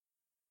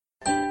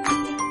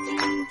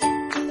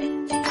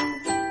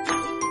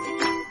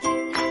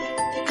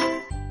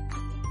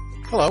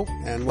Hello,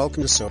 and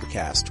welcome to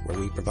Sobercast, where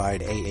we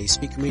provide AA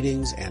speaker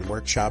meetings and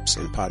workshops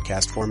in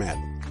podcast format.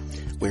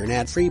 We're an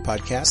ad-free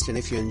podcast, and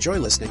if you enjoy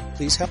listening,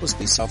 please help us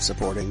be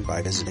self-supporting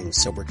by visiting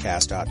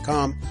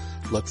Sobercast.com,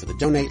 look for the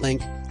donate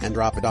link, and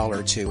drop $1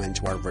 or $2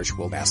 into our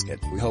virtual basket.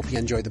 We hope you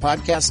enjoyed the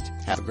podcast.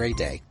 Have a great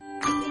day.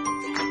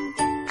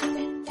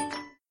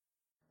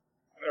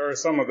 There are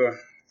some of the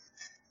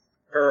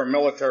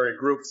paramilitary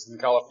groups in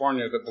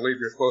California that believe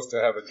you're supposed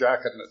to have a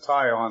jacket and a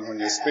tie on when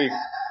you speak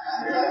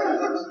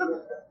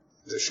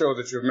to show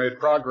that you've made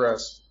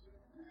progress.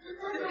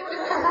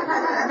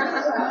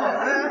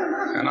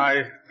 And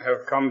I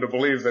have come to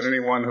believe that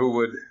anyone who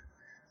would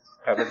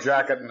have a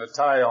jacket and a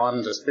tie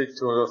on to speak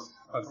to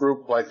a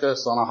group like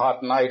this on a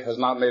hot night has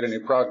not made any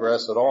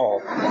progress at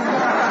all.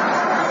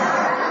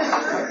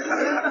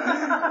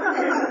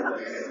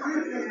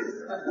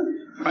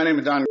 My name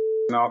is Don,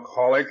 an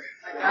alcoholic.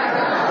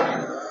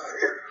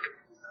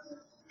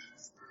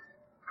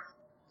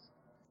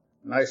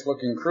 Nice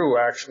looking crew,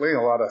 actually.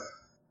 A lot of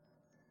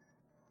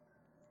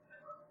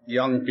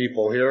young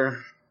people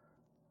here.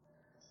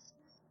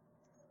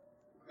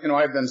 You know,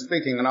 I've been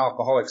speaking in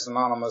Alcoholics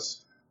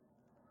Anonymous,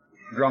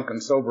 drunk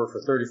and sober, for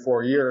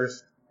 34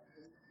 years.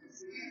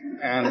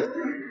 And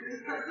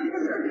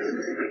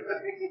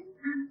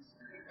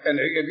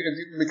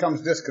it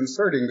becomes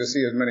disconcerting to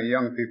see as many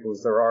young people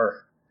as there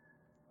are.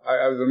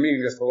 I was at a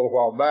meeting just a little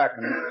while back,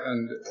 and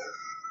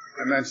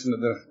I mentioned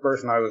to the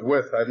person I was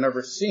with, I've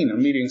never seen a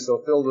meeting so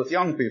filled with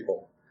young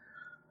people.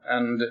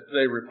 And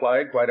they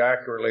replied quite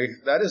accurately,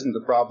 that isn't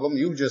the problem,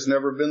 you've just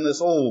never been this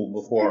old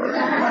before.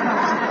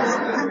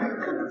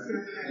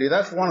 See,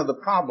 that's one of the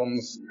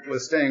problems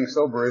with staying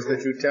sober, is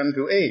that you tend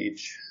to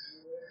age.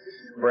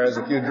 Whereas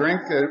if you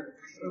drink,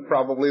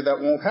 probably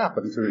that won't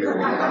happen to you.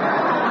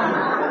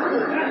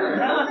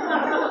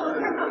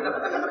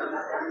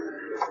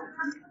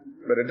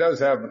 But it does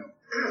have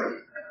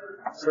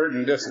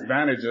certain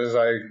disadvantages.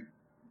 I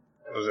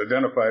was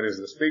identified as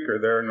the speaker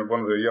there, and one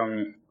of the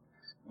young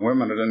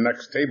women at the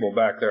next table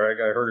back there, I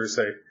heard her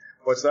say,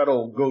 what's that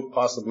old goat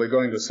possibly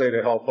going to say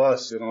to help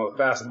us? You know, a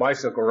fast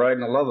bicycle ride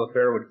and a love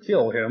affair would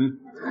kill him.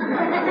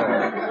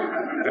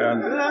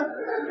 And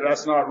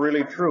that's not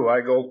really true.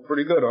 I go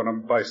pretty good on a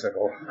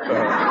bicycle.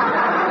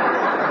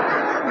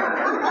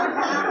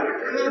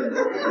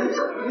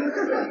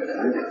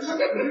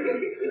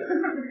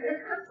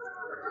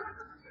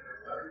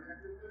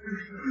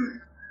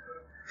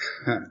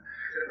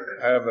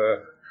 I have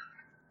a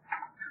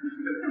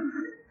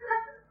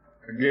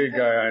gay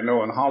guy I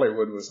know in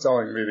Hollywood was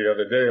telling me the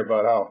other day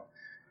about how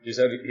he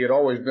said he had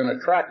always been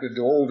attracted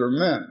to older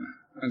men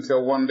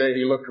until one day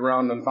he looked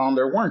around and found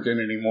there weren't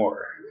any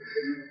anymore.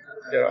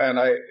 You know, and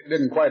I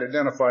didn't quite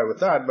identify with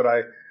that, but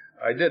I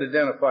did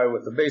identify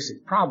with the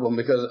basic problem,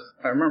 because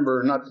I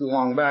remember not too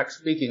long back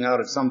speaking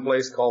out at some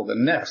place called The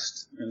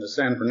Nest in the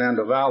San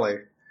Fernando Valley.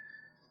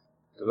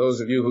 To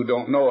those of you who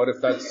don't know it, if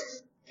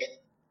that's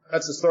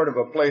the sort of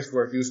a place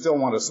where if you still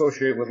want to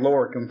associate with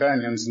lower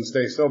companions and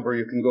stay sober,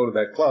 you can go to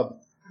that club.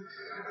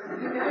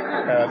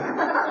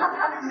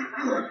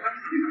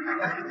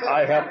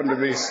 And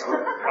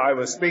I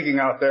was speaking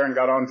out there and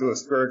got onto a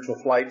spiritual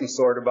flight and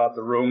soared about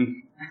the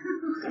room.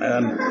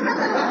 And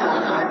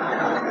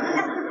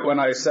when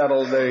I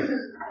settled,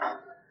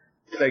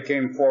 they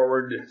came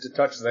forward to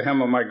touch the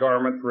hem of my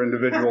garment for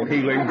individual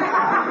healing.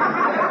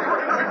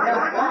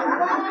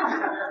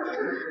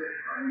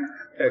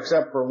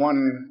 Except for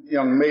one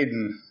young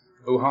maiden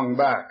who hung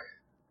back.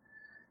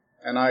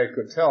 And I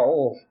could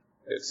tell,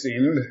 it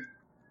seemed,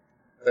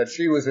 that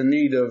she was in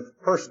need of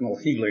personal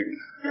healing.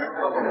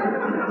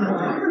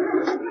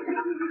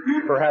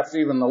 Perhaps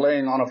even the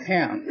laying on of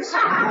hands.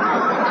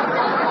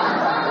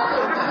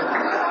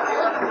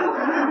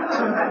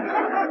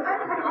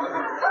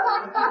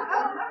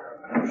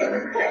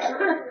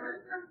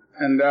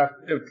 And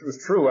it was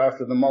true,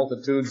 after the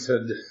multitudes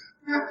had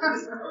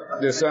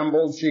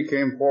dissembled, she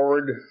came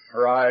forward,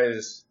 her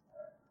eyes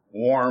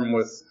warm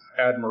with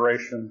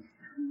adoration,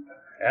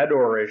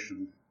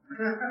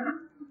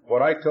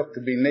 what I took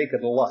to be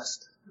naked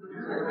lust.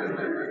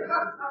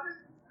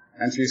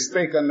 And she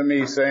spake unto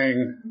me,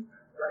 saying,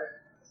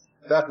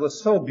 that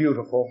was so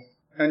beautiful,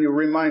 and you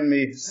remind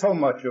me so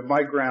much of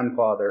my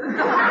grandfather.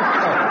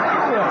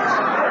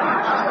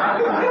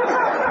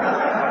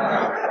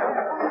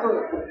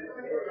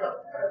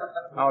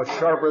 How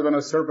sharper than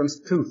a serpent's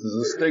tooth is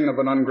the sting of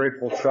an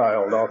ungrateful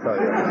child, I'll tell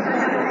you.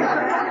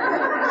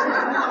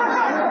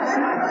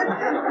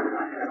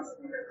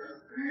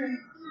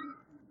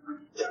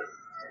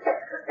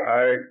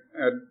 I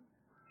had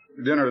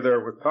dinner there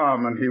with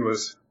Tom, and he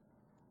was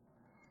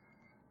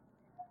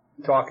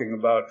talking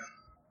about,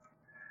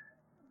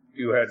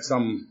 you had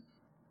some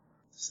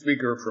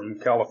speaker from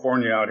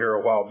California out here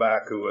a while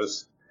back who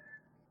was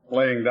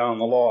laying down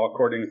the law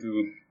according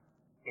to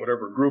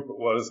whatever group it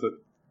was that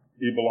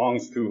he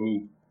belongs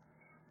to.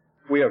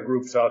 We have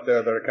groups out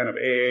there that are kind of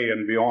AA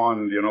and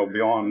beyond,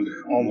 beyond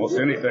almost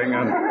anything.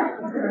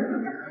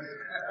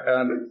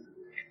 And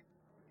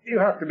you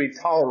have to be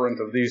tolerant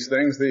of these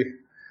things.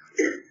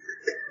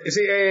 You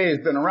see, AA has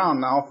been around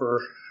now for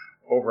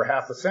over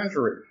half a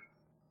century.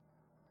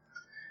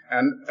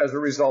 And as a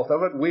result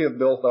of it, we have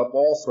built up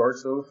all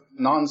sorts of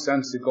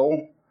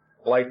nonsensical,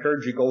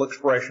 liturgical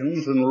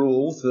expressions and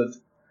rules that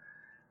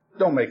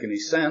don't make any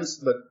sense,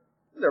 but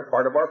they're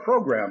part of our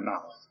program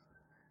now.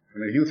 I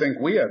mean, if you think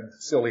we have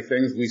silly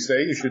things we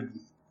say, you should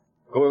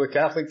go to the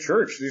Catholic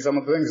Church, see some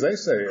of the things they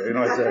say. You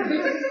know,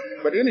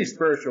 but any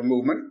spiritual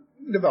movement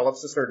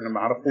develops a certain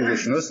amount of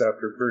foolishness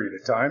after a period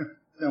of time,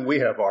 and we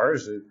have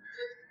ours. You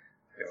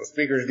know,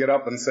 speakers get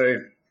up and say,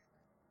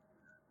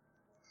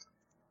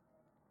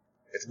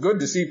 it's good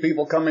to see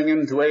people coming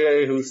into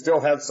AA who still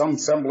have some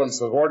semblance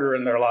of order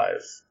in their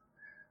lives.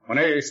 When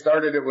AA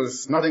started, it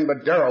was nothing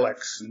but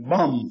derelicts and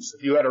bums.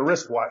 If you had a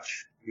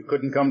wristwatch, you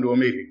couldn't come to a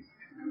meeting.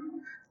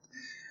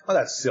 Well,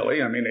 that's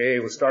silly. I mean, AA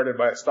was started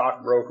by a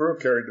stockbroker who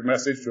carried the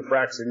message to a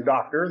practicing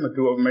doctor, and the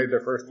two of them made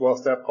their first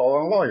 12-step call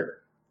on a lawyer.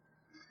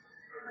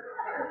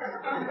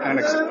 And,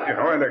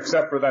 and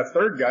except for that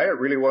third guy, it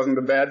really wasn't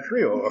a bad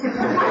trio.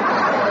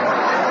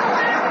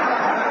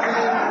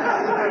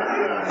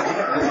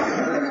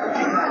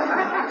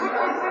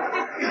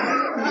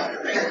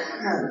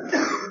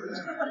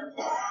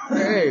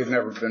 AA's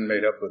never been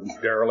made up with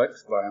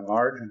derelicts, by and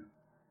large.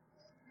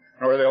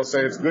 Or they'll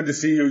say, it's good to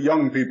see you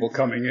young people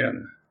coming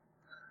in.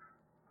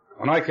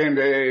 When I came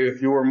to AA,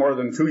 if you were more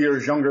than 2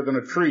 years younger than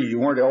a tree, you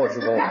weren't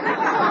eligible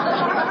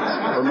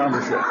for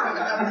membership.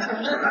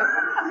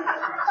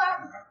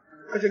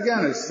 Which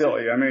again is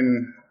silly. I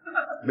mean,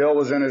 Bill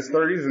was in his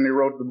 30s and he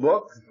wrote the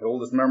book. The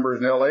oldest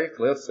members in L.A.,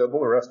 Cliff, Sybil,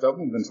 the rest of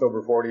them have been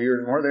sober 40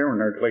 years or more. They were in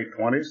their late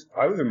 20s.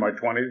 I was in my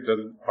 20s.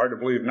 It's hard to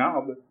believe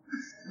now, but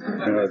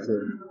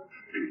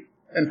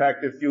in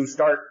fact, if you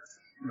start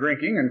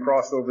drinking and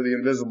cross over the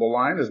invisible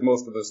line, as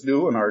most of us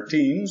do in our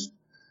teens,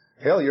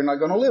 hell, you're not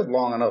going to live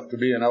long enough to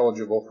be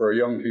ineligible for a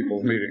young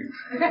people's meeting.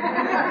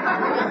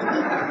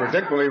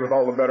 Particularly with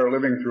all the better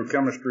living through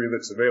chemistry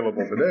that's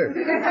available today.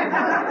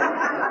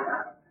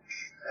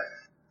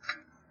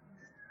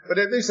 But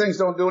these things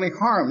don't do any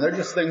harm. They're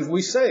just things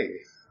we say.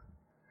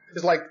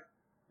 It's like,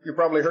 you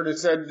probably heard it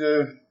said,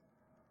 do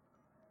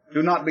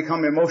not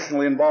become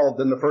emotionally involved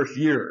in the first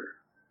year.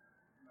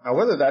 Now,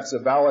 whether that's a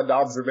valid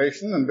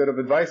observation and bit of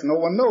advice, no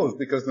one knows,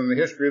 because in the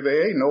history of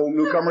AA, no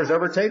newcomer's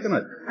ever taken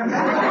it.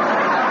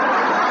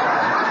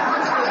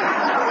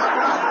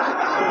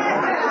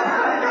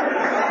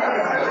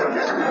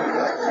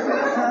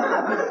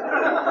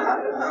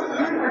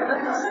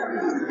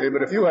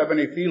 But if you have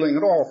any feeling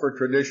at all for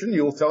tradition,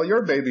 you'll tell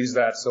your babies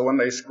that. So when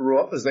they screw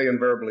up, as they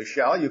invariably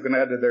shall, you can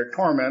add to their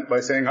torment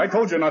by saying, I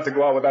told you not to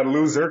go out with that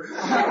loser.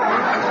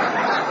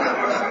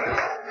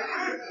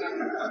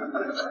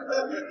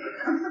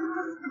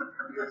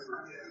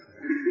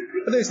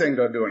 But these things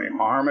don't do any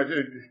harm.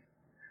 Again,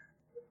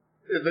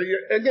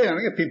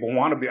 if people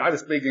want to be, I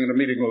was speaking in a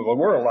meeting where there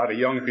were a lot of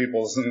young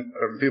people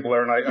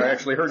there, and I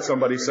actually heard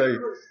somebody say,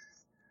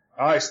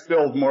 I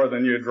spilled more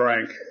than you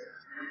drank.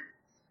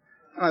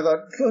 And I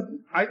thought, good.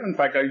 In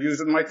fact, I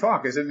used it in my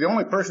talk. I said, the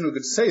only person who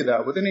could say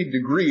that with any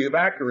degree of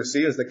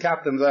accuracy is the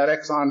captain of that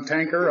Exxon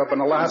tanker up in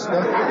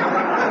Alaska.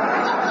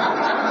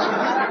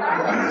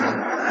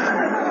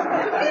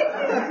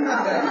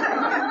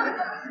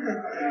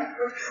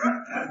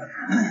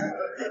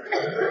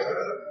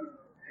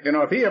 You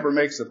know, if he ever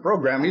makes a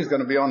program, he's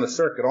going to be on the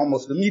circuit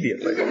almost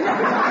immediately.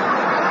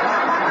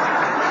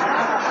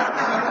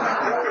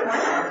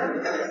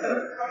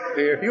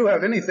 If you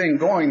have anything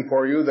going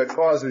for you that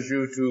causes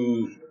you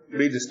to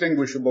be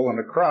distinguishable in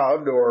a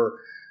crowd or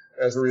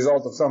as a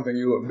result of something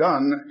you have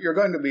done, you're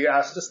going to be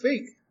asked to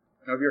speak.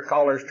 Now, if your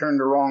collar's turned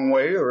the wrong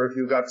way or if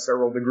you've got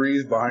several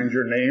degrees behind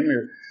your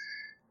name,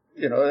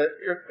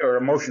 you're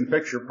a motion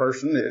picture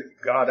person.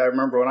 God, I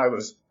remember when I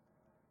was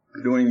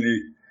doing the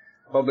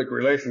public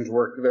relations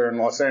work there in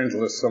Los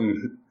Angeles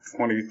some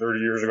 20, 30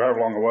 years ago,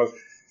 however long it was,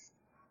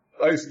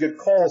 I used to get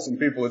calls from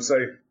people that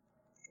say,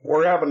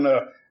 we're having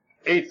a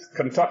 8th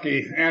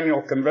Kentucky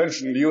annual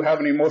convention. Do you have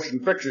any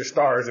motion picture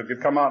stars that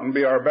could come out and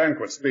be our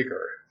banquet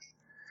speaker?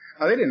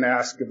 Now, they didn't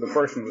ask if the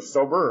person was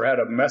sober or had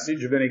a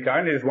message of any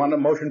kind. They just wanted a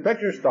motion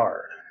picture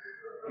star.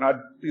 And I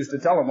used to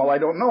tell them, well, I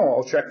don't know.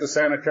 I'll check the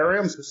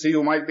sanitariums to see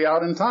who might be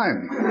out in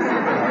time.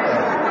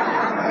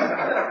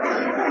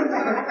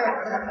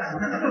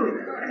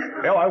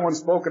 Hell, I once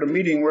spoke at a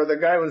meeting where the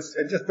guy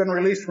had just been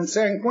released from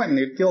San Quentin.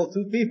 He'd killed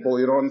 2 people,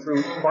 and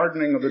through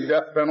pardoning of the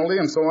death penalty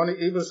and so on,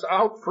 he was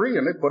out free,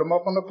 and they put him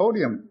up on the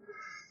podium.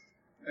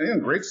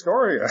 And great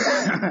story.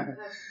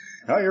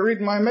 Now you're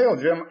reading my mail,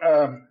 Jim.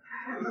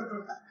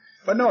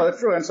 But no, that's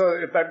true. And so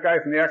if that guy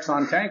from the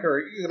Exxon tanker,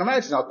 you can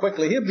imagine how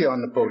quickly he'd be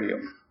on the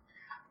podium.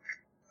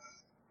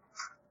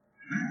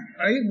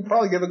 He could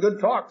probably give a good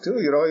talk, too,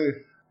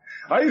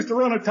 I used to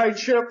run a tight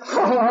ship.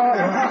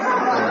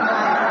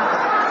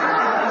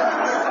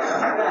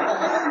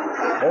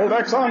 Old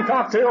Exxon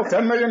cocktail,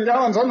 10 million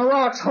gallons on the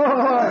rocks. And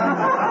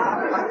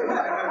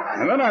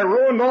then I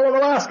ruined all of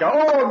Alaska.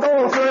 Oh,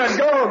 go, Fred,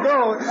 go.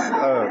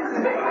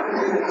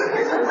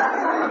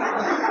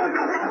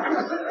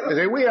 You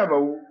see, we have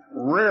a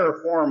rare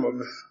form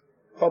of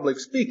public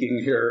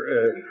speaking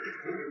here.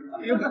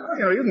 You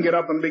can get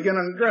up and begin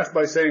an address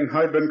by saying,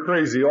 I've been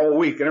crazy all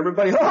week, and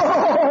everybody,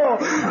 oh!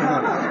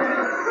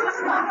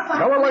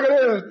 Tell it like it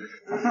is.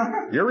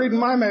 You're reading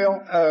my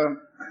mail.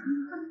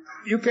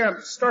 You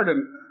can't start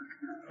an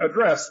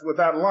address with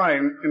that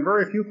line in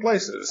very few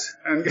places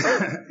and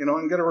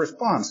get a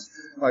response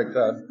like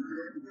that.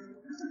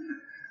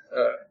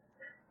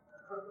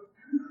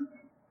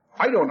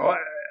 I don't know.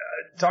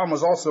 Tom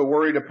was also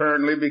worried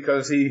apparently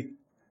because he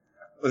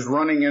was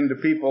running into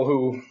people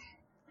who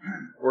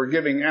were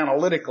giving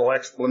analytical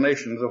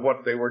explanations of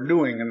what they were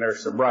doing in their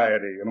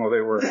sobriety.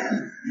 They were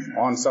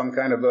on some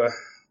kind of a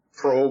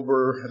probe,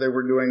 or they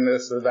were doing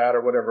this or that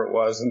or whatever it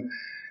was. And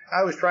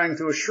I was trying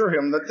to assure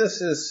him that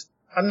this is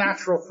a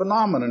natural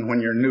phenomenon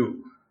when you're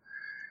new.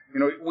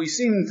 We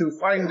seem to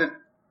find it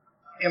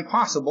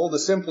impossible to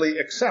simply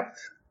accept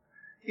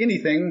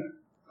anything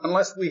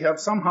unless we have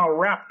somehow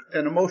wrapped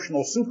an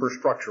emotional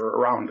superstructure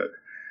around it.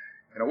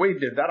 We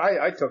did that.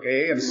 I took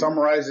AA and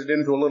summarized it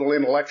into a little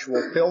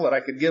intellectual pill that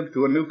I could give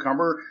to a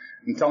newcomer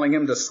and telling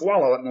him to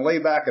swallow it and lay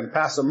back and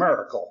pass a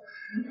miracle.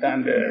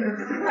 And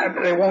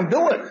they won't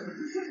do it.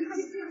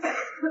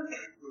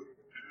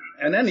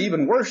 And then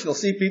even worse, you'll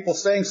see people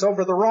staying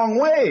sober the wrong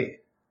way.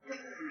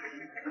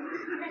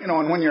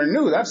 And when you're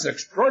new, that's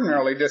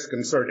extraordinarily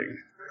disconcerting.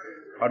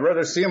 I'd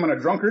rather see them in a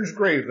drunkard's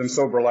grave than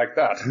sober like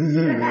that.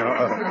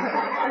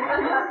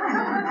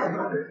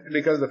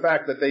 Because the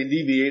fact that they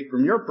deviate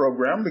from your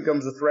program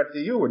becomes a threat to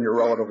you when you're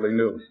relatively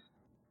new.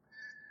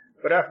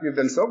 But after you've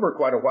been sober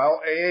quite a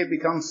while, AA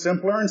becomes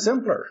simpler and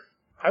simpler.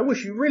 I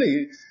wish you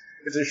really,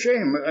 it's a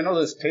shame. I know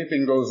this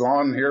taping goes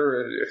on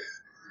here.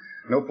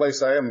 No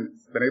place I haven't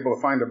been able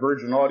to find a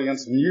virgin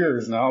audience in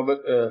years now,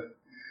 but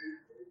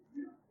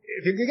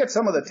if you could get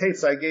some of the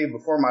tapes I gave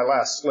before my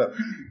last slip,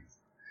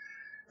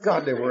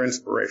 God, they were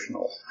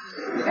inspirational.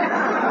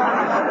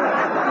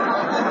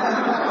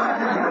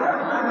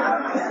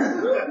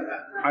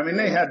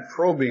 They had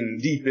probing,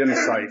 deep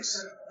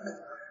insights.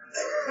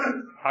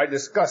 I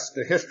discussed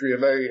the history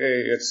of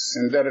AA, its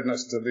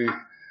indebtedness to the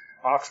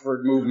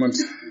Oxford movement,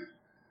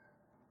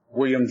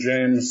 William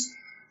James.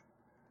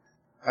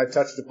 I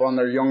touched upon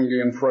their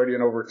Jungian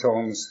Freudian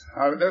overtones.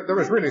 There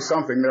was really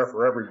something there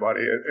for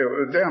everybody. It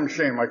was a damn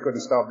shame I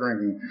couldn't stop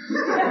drinking.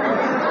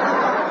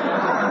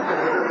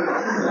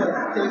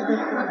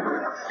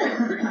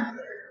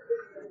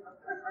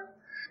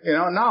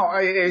 Now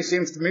AA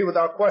seems to me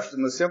without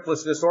question the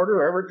simplest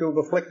disorder ever to have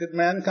afflicted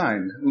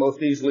mankind,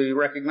 most easily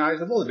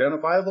recognizable,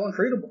 identifiable, and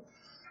treatable.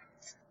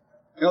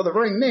 The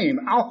very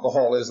name,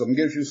 alcoholism,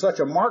 gives you such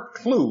a marked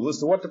clue as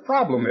to what the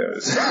problem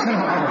is.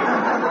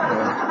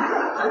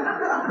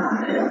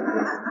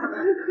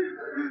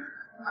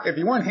 If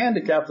you weren't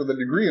handicapped with a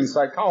degree in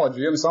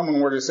psychology and someone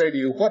were to say to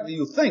you, what do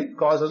you think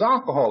causes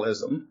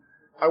alcoholism?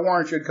 I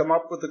warrant you'd come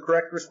up with the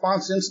correct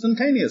response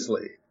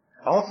instantaneously.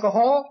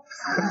 Alcohol?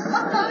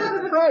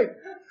 Right.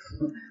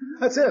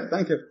 That's it.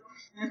 Thank you.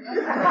 Yeah,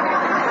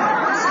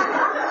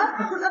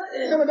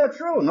 but that's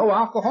true. No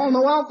alcohol,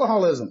 no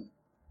alcoholism.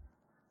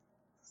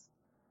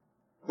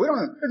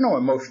 There's no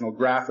emotional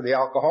graph for the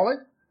alcoholic.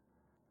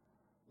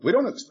 We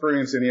don't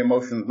experience any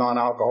emotions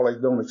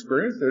non-alcoholics don't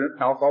experience.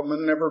 Alcohol had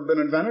never been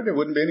invented. There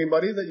wouldn't be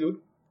anybody that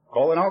you'd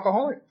call an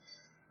alcoholic.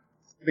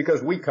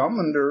 Because we come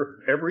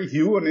under every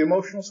hue on the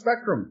emotional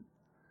spectrum.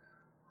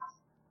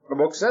 The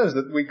book says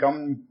that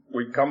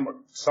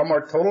some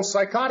are total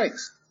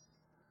psychotics,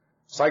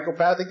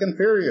 psychopathic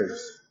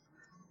inferiors,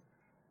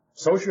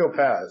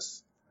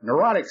 sociopaths,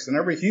 neurotics in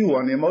every hue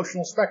on the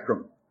emotional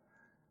spectrum.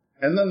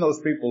 And then those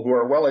people who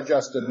are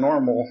well-adjusted,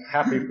 normal,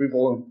 happy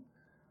people,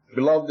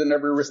 beloved in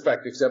every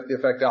respect except the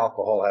effect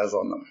alcohol has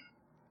on them.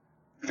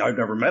 I've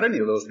never met any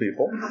of those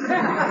people.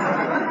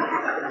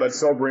 But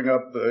sobering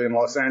up in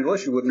Los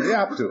Angeles, you wouldn't be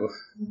apt to.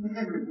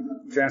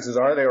 Chances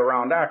are they were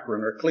around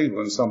Akron or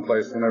Cleveland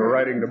someplace when they were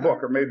writing the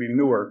book, or maybe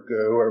Newark,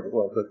 whoever it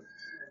was.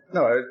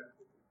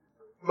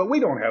 But we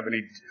don't have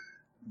any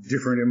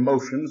different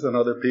emotions than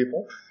other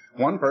people.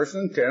 One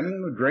person,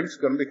 10, who drinks,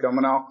 going to become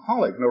an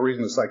alcoholic. No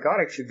reason a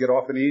psychotic should get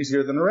off any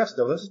easier than the rest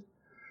of us.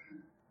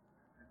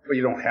 But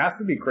you don't have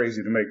to be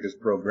crazy to make this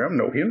program.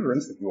 No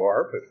hindrance if you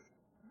are, but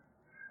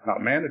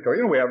not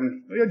mandatory. We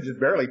had just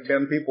barely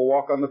 10 people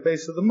walk on the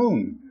face of the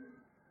moon.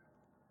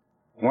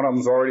 One of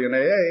them's already in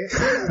AA.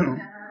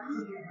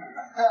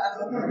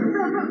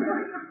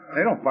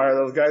 They don't fire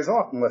those guys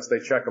off unless they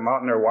check them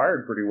out and they're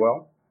wired pretty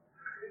well.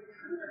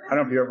 I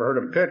don't know if you ever heard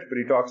him pitch, but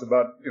he talks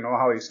about,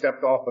 how he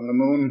stepped off on the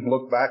moon,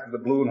 looked back at the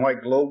blue and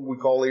white globe we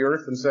call the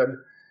Earth, and said,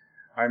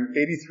 I'm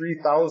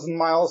 83,000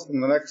 miles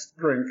from the next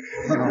drink.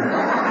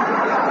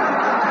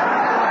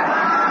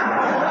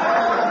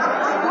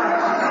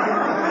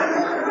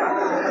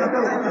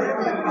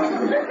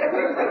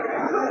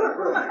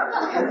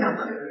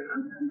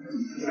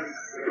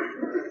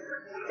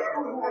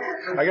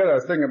 I got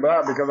to think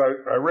about it because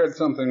I read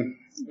something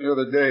the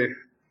other day,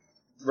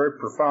 very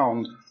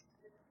profound.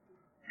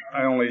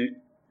 I only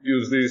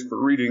use these for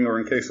reading or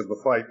in case of a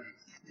fight.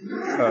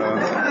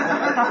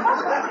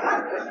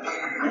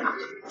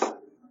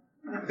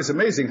 It's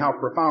amazing how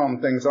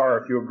profound things are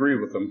if you agree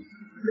with them.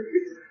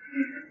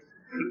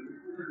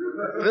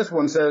 This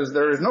one says,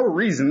 there is no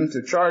reason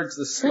to charge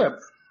the slip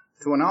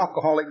to an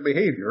alcoholic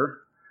behavior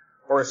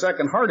or a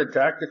second heart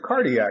attack to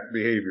cardiac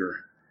behavior.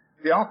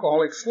 The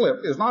alcoholic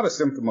slip is not a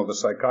symptom of a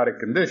psychotic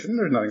condition.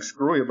 There's nothing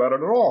screwy about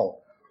it at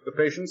all. The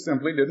patient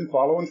simply didn't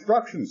follow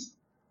instructions.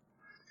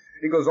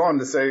 He goes on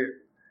to say,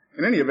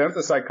 in any event,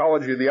 the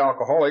psychology of the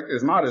alcoholic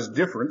is not as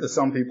different as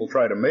some people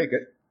try to make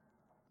it.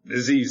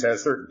 Disease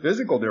has certain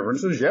physical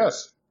differences,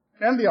 yes,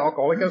 and the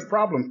alcoholic has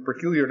problems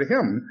peculiar to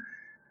him,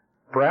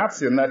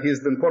 perhaps in that he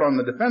has been put on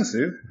the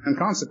defensive and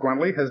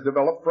consequently has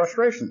developed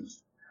frustrations.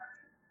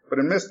 But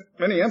in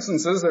many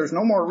instances, there's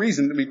no more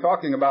reason to be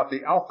talking about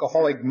the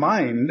alcoholic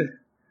mind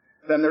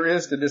than there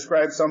is to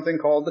describe something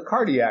called the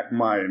cardiac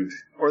mind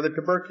or the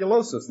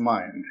tuberculosis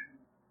mind.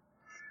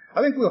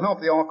 I think we'll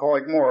help the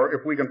alcoholic more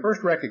if we can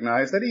first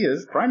recognize that he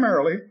is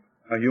primarily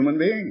a human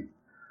being,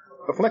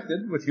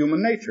 afflicted with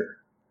human nature.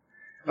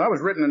 That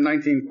was written in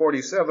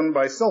 1947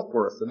 by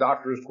Silkworth. The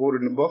doctor is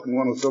quoted in the book, and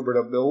one was sobered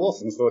up Bill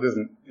Wilson, so it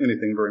isn't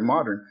anything very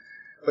modern.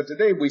 But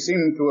today we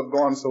seem to have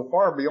gone so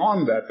far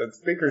beyond that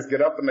speakers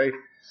get up and they,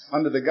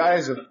 under the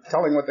guise of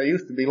telling what they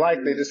used to be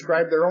like, they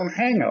describe their own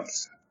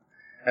hang-ups.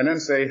 And then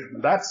say,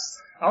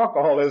 that's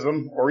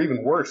alcoholism, or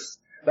even worse,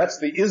 that's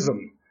the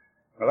ism.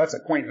 Well, that's a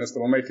quaintness that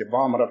will make you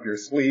vomit up your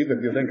sleeve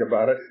if you think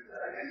about it.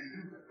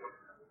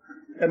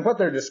 And what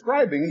they're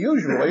describing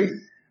usually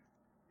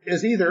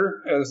is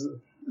either, as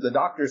the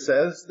doctor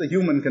says, the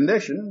human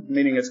condition,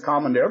 meaning it's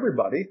common to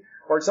everybody,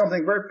 or it's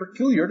something very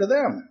peculiar to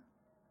them.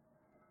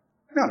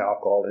 Not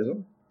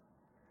alcoholism.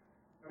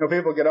 You know,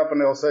 people get up and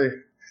they'll say,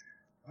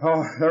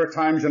 oh, there are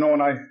times,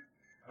 when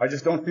I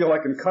just don't feel I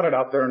can cut it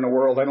out there in the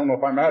world. I don't know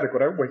if I'm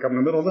adequate. I wake up in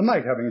the middle of the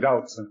night having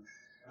doubts. And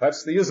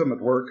that's the ism at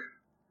work.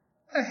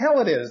 The hell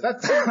it is.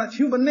 That's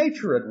human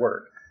nature at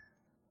work.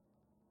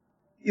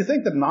 You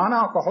think the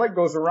non-alcoholic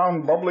goes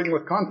around bubbling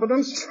with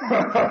confidence?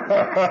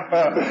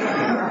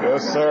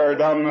 Yes, sir.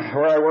 Down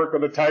where I work where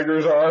the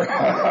tigers are.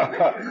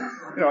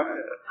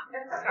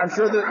 I'm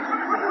sure that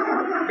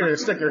you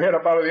stick your head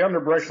up out of the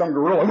underbrush, some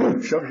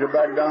gorilla shoves you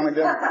back down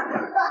again.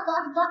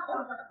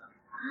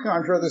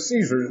 I'm sure the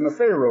Caesars and the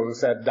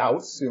Pharaohs had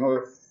doubts,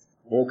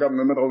 woke up in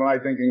the middle of the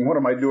night thinking, what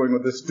am I doing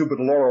with this stupid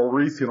laurel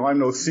wreath? I'm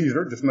no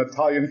Caesar, just an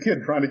Italian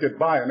kid trying to get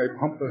by, and they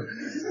pump the...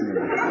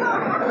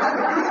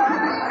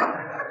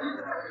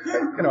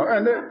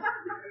 and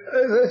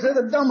they say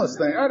the dumbest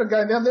thing. I had a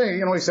guy the other day,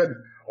 he said,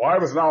 I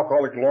was an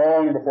alcoholic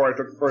long before I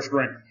took the first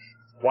drink.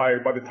 Why,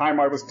 by the time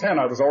I was 10,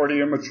 I was already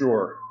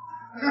immature.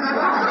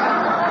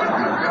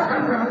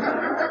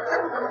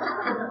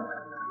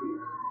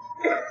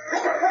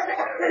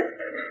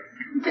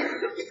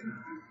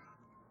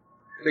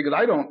 Because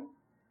I don't,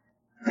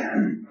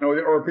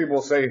 or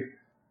people say,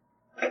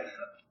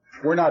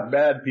 we're not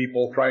bad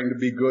people trying to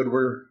be good,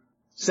 we're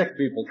sick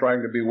people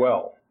trying to be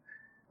well.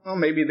 Well,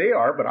 maybe they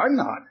are, but I'm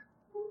not.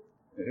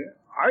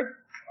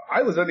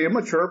 I was an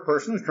immature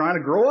person who's trying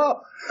to grow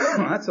up.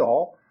 That's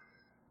all.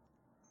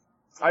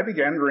 I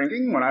began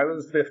drinking when I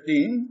was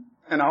 15,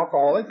 and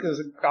alcohol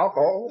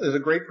is a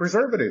great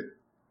preservative.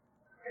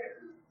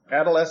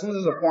 Adolescence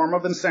is a form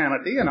of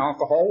insanity, and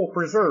alcohol will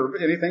preserve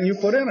anything you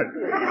put in it.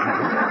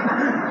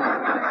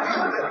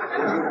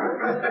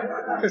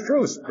 It's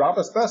true. Drop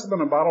a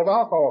specimen of bottled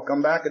alcohol,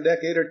 come back a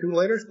decade or two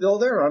later, still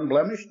there,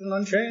 unblemished and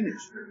unchanged.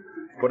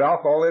 Put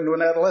alcohol into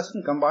an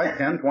adolescent, come by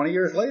 10, 20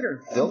 years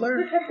later, still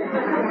there.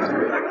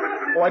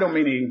 Oh, I don't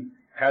mean he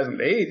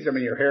hasn't aged.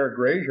 Your hair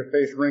grays, your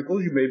face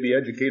wrinkles, you may be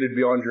educated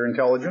beyond your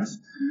intelligence,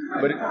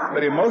 but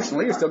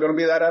emotionally you're still going to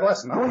be that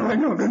adolescent.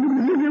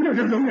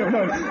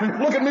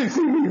 Look at me,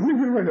 see me.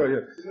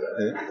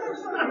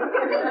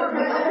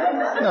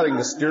 Nothing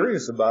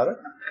mysterious about it.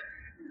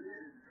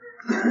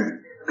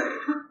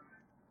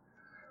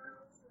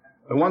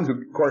 The ones who,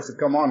 of course, have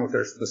come on with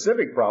their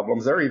specific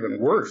problems, they're even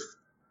worse.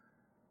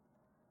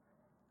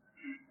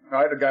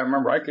 I had a guy,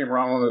 I came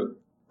around one of the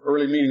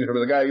early meetings where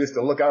the guy used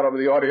to look out over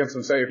the audience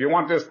and say, if you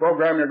want this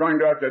program, you're going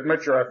to have to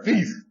admit you're a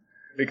thief,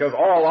 because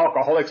all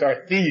alcoholics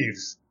are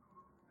thieves.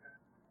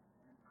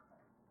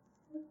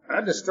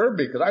 That disturbed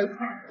me, because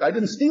I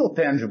didn't steal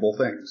tangible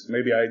things.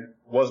 Maybe I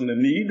wasn't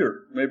in need,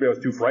 or maybe I was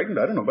too frightened,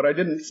 I don't know, but I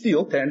didn't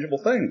steal tangible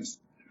things.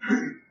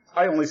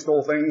 I only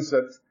stole things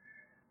that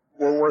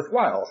were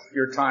worthwhile.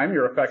 Your time,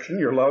 your affection,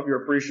 your love,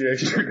 your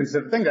appreciation, your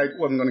consideration. Things I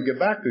wasn't going to give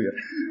back to you.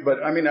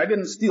 But, I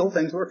didn't steal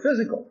things that were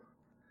physical.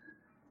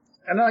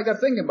 And then I got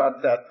thinking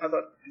about that. I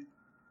thought,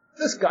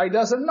 this guy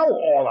doesn't know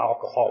all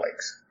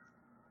alcoholics.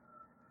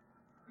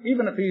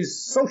 Even if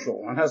he's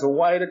social and has a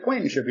wide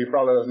acquaintanceship, he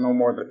probably doesn't know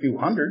more than a few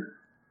hundred.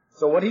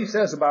 So what he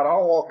says about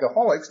all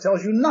alcoholics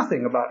tells you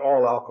nothing about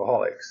all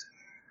alcoholics.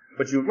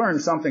 But you've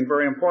learned something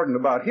very important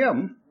about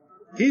him.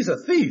 He's a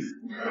thief.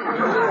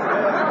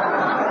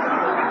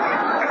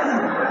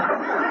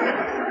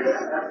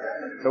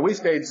 So we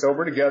stayed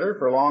sober together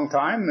for a long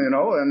time,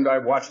 and I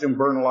watched him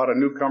burn a lot of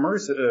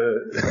newcomers,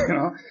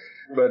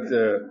 but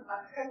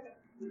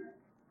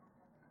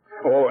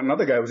Oh,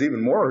 another guy was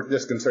even more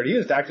disconcerted. He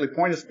used to actually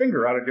point his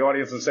finger out at the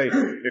audience and say,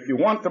 if you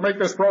want to make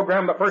this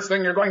program, the first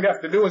thing you're going to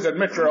have to do is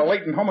admit you're a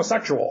latent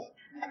homosexual.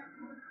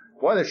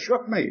 Boy, this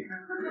shook me.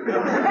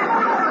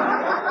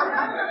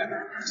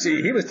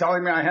 See, he was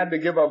telling me I had to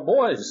give up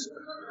boys,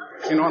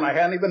 and I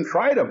hadn't even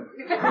tried them.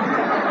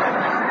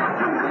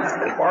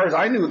 As far as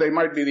I knew, they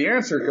might be the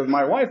answer, because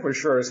my wife was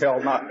sure as hell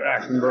not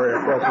acting very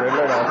appropriately,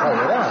 I'll tell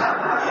you that.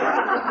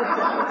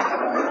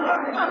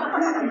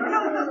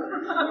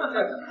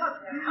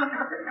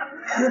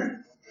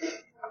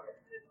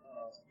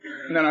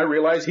 And then I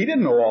realized he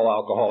didn't know all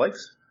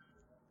alcoholics,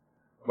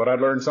 but I'd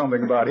learned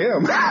something about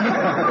him.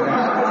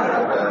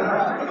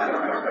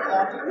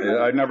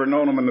 I'd never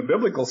known him in the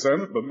biblical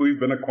sense, but we've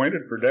been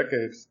acquainted for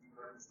decades.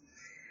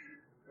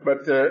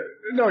 But,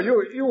 no,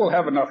 you will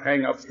have enough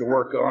hang-ups to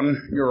work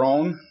on your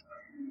own.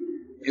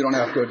 You don't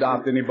have to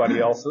adopt anybody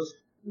else's.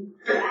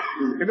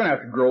 You're going to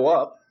have to grow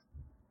up.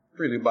 It's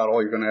really about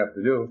all you're going to have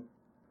to do.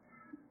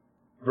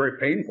 Very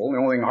painful. The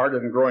only thing harder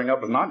than growing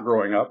up is not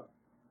growing up.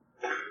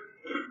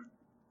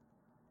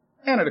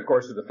 And it, of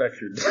course, it affects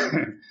your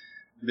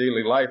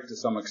daily life to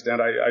some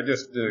extent.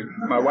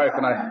 My wife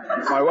and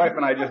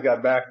I just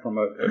got back from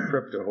a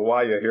trip to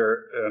Hawaii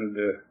here, and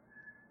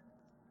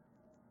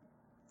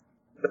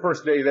the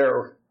first day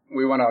there,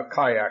 we went out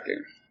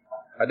kayaking.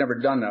 I'd never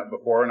done that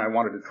before, and I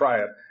wanted to try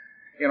it.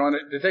 And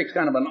it takes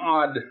kind of an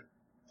odd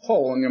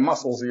pull on your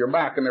muscles of your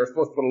back, and they're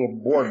supposed to put a little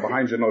board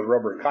behind you in those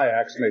rubber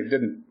kayaks, and they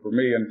didn't for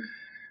me. And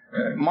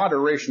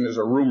moderation is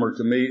a rumor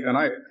to me, and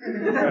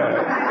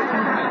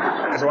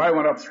so I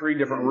went up 3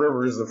 different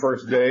rivers the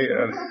first day,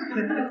 and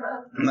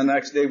the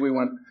next day we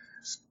went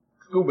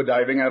scuba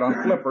diving out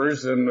on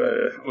flippers, and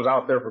was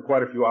out there for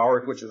quite a few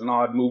hours, which is an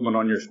odd movement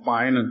on your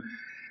spine. And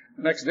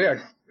the next day I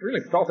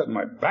really felt it in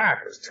my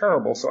back. It was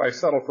terrible, so I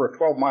settled for a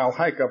 12-mile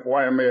hike up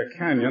Waimea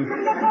Canyon.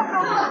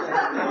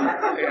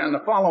 And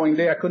the following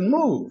day I couldn't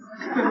move.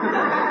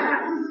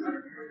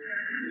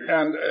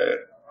 And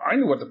I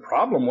knew what the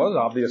problem was,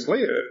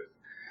 obviously.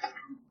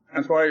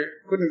 And so I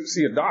couldn't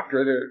see a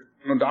doctor. There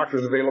were no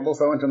doctors available,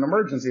 so I went to an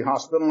emergency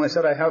hospital, and I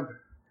said, I have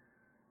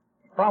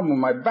a problem with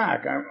my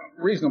back. I'm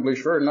reasonably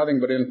sure nothing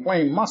but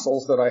inflamed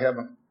muscles that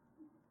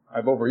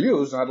I've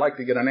overused, and I'd like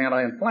to get an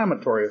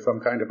anti-inflammatory of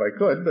some kind if I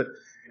could, but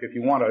if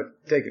you want to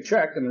take a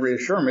check and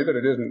reassure me that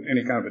it isn't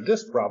any kind of a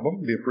disc problem,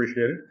 it'd be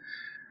appreciated.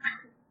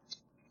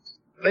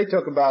 They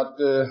took about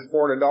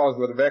 $400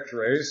 worth of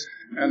x-rays,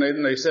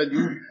 and they said,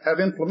 you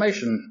have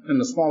inflammation in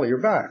the small of your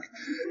back.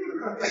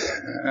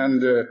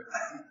 And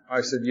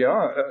I said,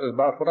 yeah,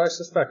 about what I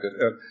suspected.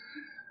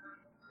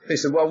 They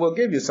said, well, we'll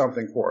give you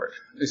something for it.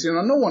 They said,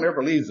 no one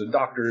ever leaves the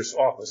doctor's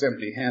office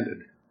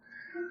empty-handed.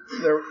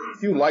 There are a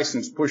few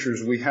license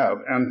pushers we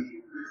have, and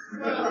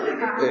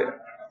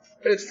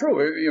it's true.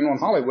 In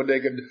Hollywood,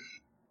 they could,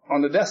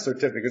 on the death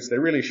certificates, they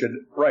really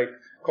should write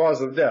cause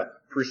of death,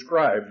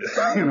 prescribed.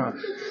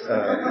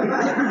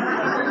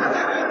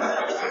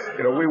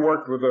 We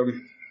worked with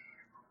them,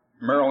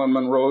 Marilyn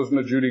Monroe's and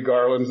the Judy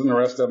Garlands and the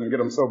rest of them, get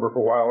them sober for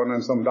a while, and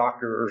then some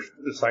doctor or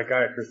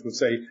psychiatrist would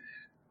say,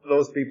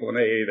 those people in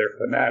AA, they're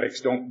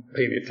fanatics, don't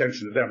pay any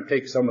attention to them,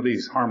 take some of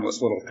these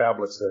harmless little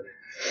tablets.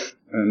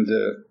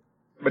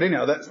 But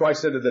anyhow, that's why I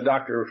said to the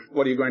doctor,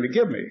 what are you going to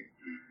give me?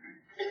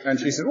 And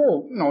she said,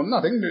 oh, no,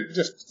 nothing,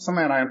 just some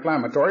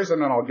anti-inflammatories,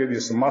 and then I'll give you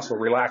some muscle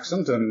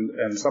relaxant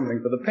and something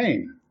for the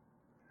pain.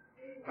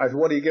 I said,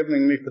 what are you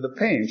giving me for the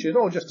pain? She said,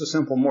 oh, just a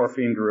simple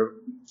morphine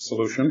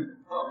solution.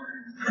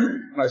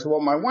 And I said, well,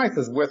 my wife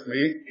is with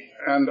me,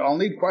 and I'll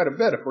need quite a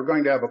bit if we're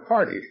going to have a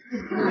party.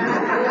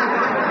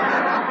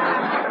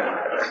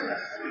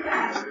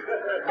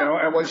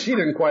 And well, she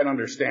didn't quite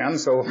understand,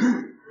 so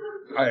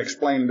I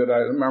explained that I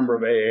was a member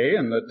of AA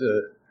and that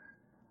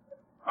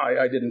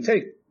I didn't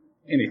take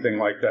anything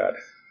like that.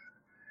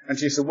 And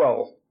she said,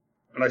 well,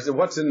 and I said,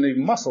 what's in the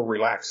muscle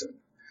relaxant?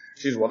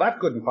 She said, well, that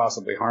couldn't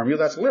possibly harm you.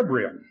 That's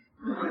Librium.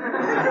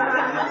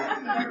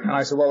 And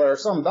I said, well, there are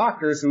some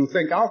doctors who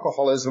think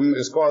alcoholism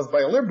is caused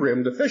by a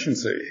Librium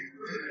deficiency.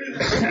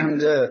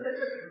 And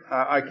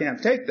I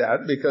can't take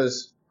that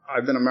because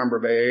I've been a member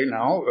of AA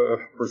now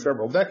for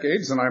several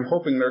decades, and I'm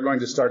hoping they're going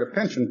to start a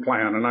pension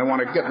plan, and I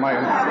want to get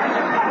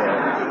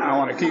I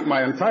want to keep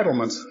my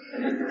entitlements.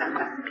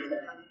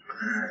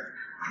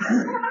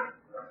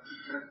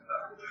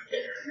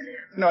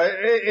 No,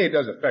 AA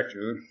does affect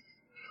you.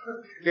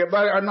 Yeah,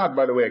 but I'm not,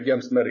 by the way,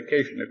 against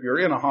medication. If you're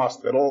in a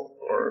hospital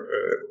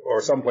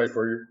or someplace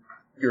where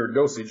your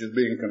dosage is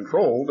being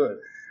controlled,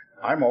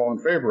 I'm all in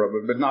favor of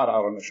it, but not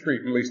out on the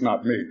street, at least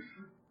not me.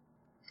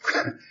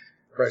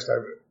 Christ,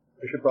 I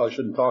probably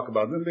shouldn't talk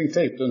about it. It's being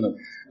taped, isn't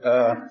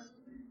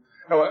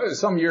it?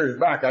 Some years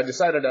back, I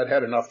decided I'd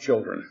had enough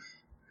children.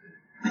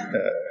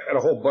 Had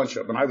a whole bunch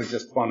of them. I was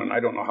just fun, and I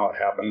don't know how it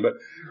happened, but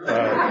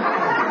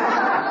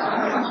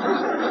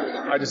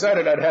I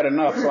decided I'd had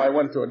enough, so I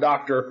went to a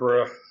doctor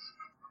for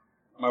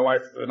my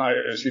wife and I,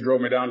 she drove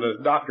me down to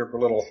the doctor for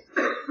a little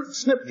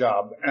snip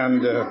job,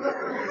 and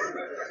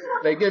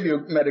they give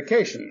you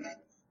medication.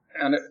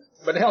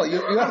 But hell,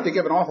 you have to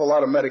give an awful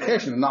lot of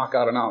medication to knock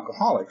out an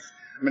alcoholic.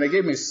 I mean, they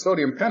gave me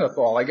sodium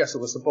pentothal. I guess it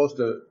was supposed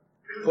to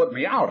put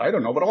me out. I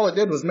don't know, but all it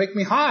did was make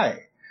me high.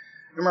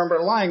 I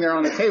remember lying there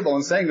on the table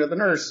and saying to the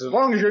nurse, as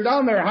long as you're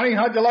down there, honey,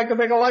 how'd you like to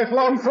make a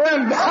lifelong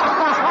friend?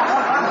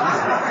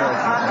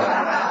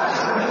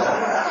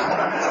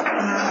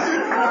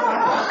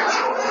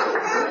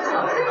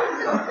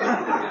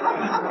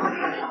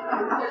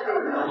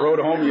 Rode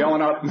home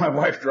yelling out, my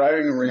wife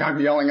driving, and I'm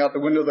yelling out the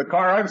window of the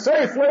car, I'm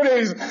safe,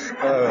 ladies!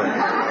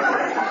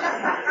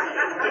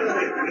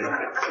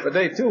 But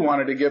they, too,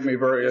 wanted to give me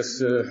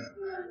various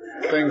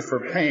things for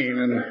pain,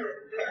 and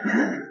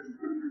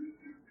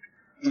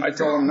I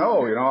told them,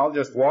 no, I'll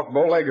just walk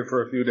bow-legged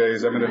for a few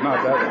days. I mean, it's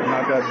not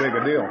that big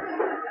a deal.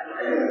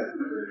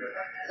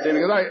 See,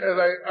 because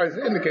as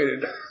I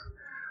indicated,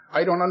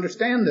 I don't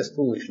understand this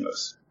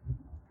foolishness.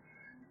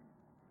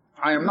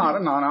 I am not a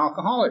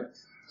non-alcoholic,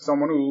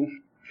 someone who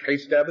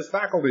hates to have his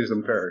faculties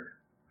impaired.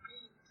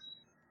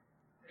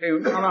 Hey,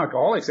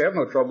 non-alcoholics, they have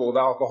no trouble with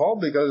alcohol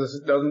because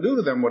it doesn't do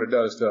to them what it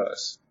does to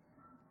us.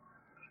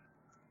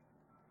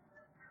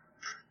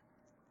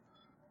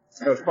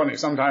 It's funny,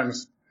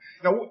 sometimes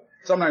the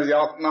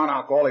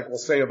non-alcoholic will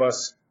say of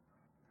us,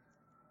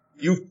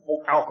 you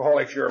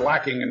alcoholics, you're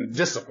lacking in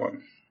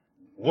discipline,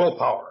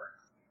 willpower.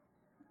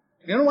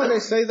 You know why they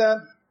say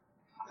that?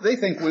 They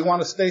think we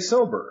want to stay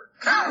sober.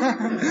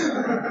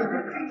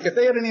 If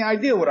they had any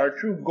idea what our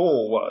true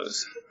goal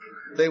was,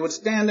 they would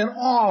stand in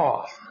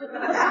awe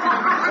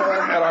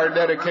at our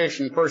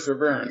dedication,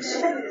 perseverance,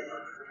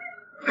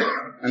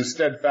 and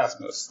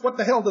steadfastness. What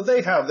the hell do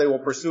they have they will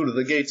pursue to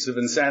the gates of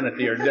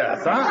insanity or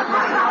death, huh?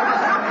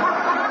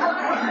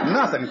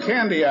 Nothing.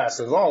 Candy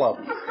asses, all of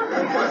them.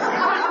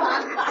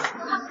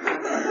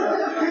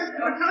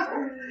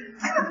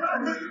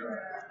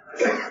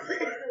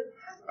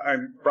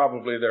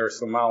 Probably there are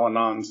some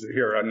Al-Anons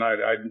here, and I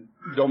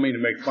don't mean to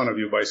make fun of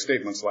you by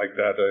statements like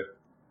that.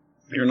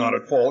 You're not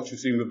at fault. You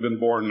seem to have been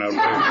born that way.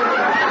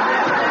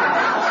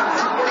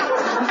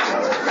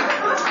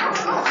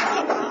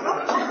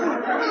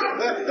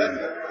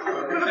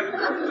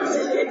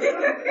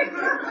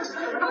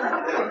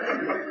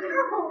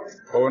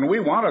 Well, when we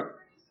want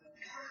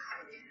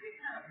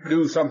to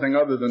do something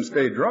other than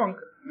stay drunk,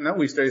 then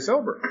we stay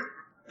sober.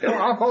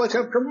 Alcoholics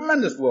have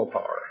tremendous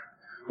willpower.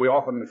 We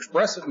often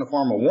express it in the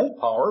form of won't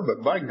power,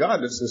 but by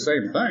God, it's the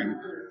same thing.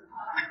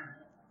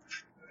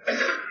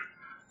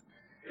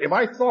 If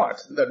I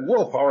thought that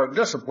willpower,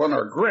 discipline,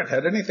 or grit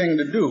had anything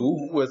to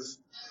do with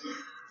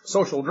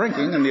social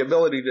drinking and the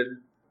ability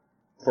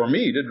for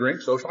me to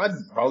drink social, I'd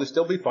probably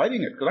still be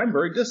fighting it, because I'm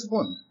very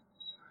disciplined.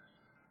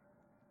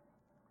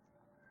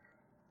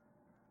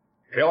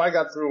 Hell, I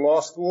got through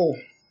law school,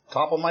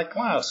 top of my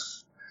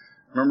class.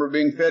 I remember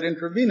being fed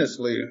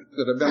intravenously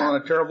that I'd been on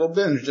a terrible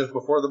binge just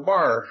before the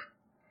bar.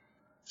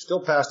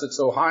 Still passed it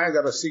so high, I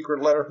got a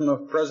secret letter from the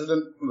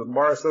president of the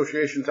Bar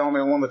Association telling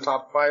me I'm one of the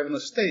top 5 in the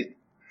state.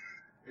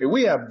 Hey,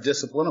 we have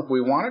discipline if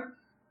we want it.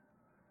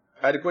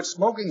 I had to quit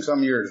smoking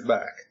some years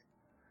back.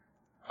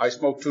 I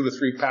smoked 2 to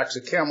 3 packs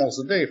of Camels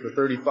a day for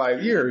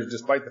 35 years,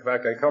 despite the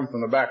fact I come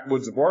from the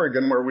backwoods of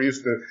Oregon, where we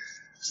used to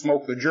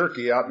smoke the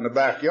jerky out in the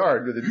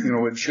backyard.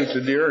 We'd shoot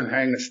the deer and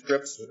hang the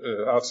strips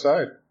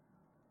outside.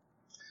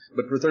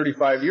 But for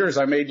 35 years,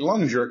 I made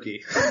lung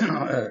jerky.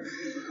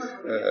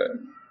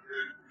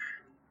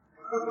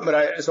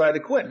 So I had to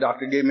quit.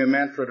 Doctor gave me a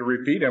mantra to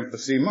repeat,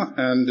 emphysema,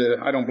 and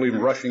I don't believe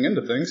in rushing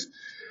into things.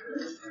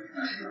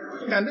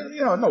 And,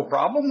 no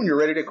problem. When you're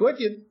ready to quit,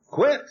 you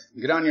quit.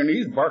 You get on your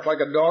knees, bark like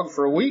a dog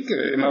for a week.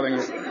 Nothing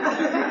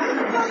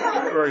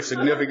very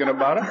significant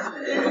about it.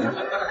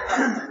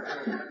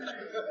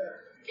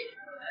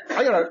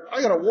 I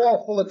got a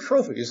wall full of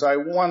trophies. I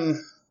won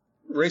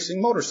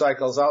racing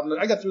motorcycles out, and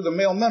I got through the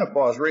male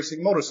menopause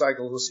racing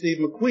motorcycles with Steve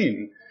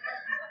McQueen.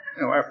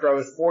 After I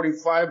was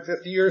 45,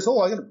 50 years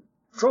old, I got a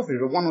trophy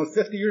to one was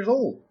 50 years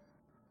old.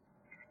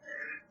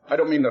 I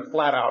don't mean the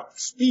flat-out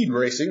speed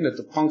racing that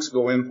the punks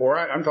go in for.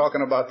 I'm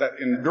talking about that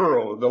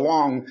enduro, the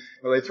long,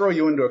 where they throw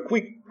you into a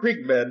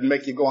creek bed and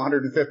make you go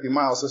 150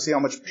 miles to see how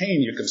much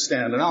pain you can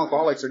stand. And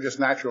alcoholics are just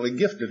naturally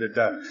gifted at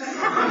that.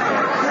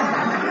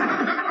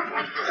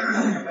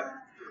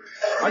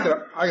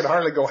 I could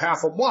hardly go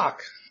half a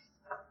block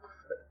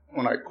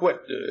when I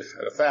quit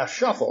at a fast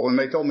shuffle, and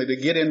they told me to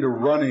get into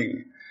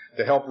running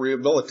to help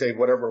rehabilitate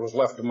whatever was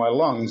left of my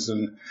lungs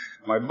and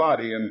my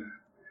body. And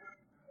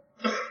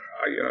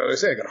they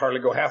say I could hardly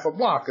go half a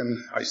block,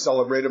 and I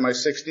celebrated my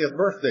 60th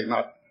birthday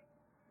not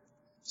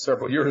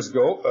several years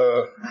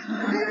ago,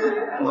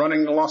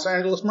 running the Los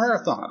Angeles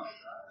Marathon,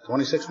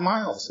 26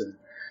 miles.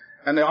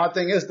 And the odd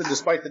thing is that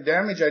despite the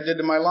damage I did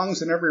to my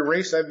lungs in every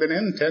race I've been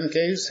in,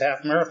 10Ks,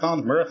 half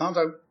marathons,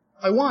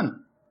 I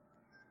won.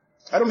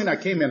 I don't mean I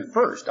came in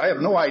first. I have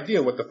no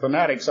idea what the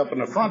fanatics up in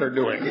the front are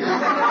doing.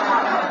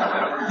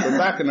 But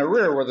back in the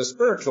rear where the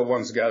spiritual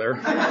ones gather.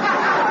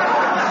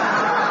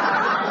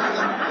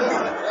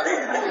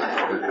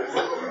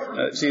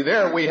 See,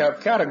 there we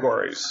have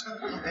categories.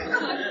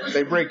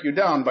 They break you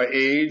down by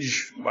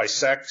age, by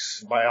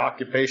sex, by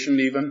occupation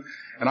even.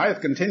 And I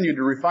have continued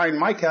to refine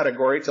my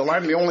category till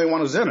I'm the only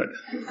one who's in it.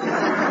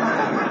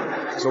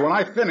 So when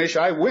I finish,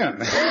 I win.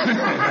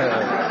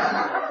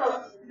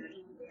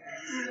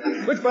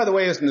 Which, by the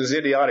way, isn't as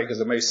idiotic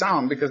as it may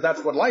sound, because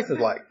that's what life is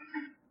like.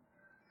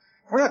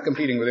 We're not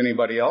competing with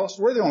anybody else.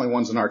 We're the only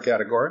ones in our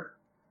category.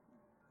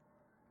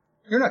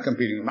 You're not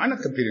competing. I'm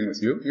not competing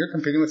with you. You're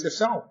competing with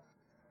yourself.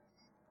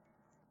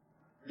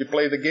 You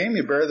play the game,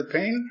 you bear the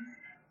pain,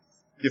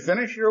 you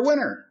finish, you're a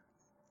winner.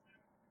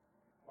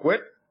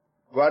 Quit,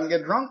 go out and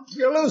get drunk,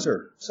 you're a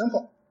loser.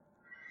 Simple.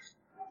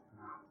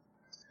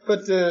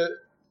 But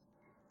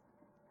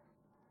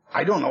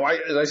I don't know.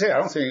 As I say, I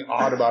don't think anything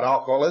odd about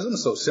alcoholism.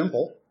 It's so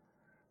simple.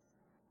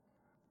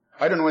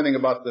 I don't know anything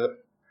about the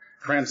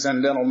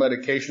transcendental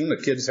medication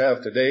that kids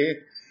have today.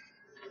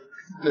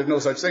 There's no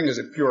such thing as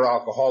a pure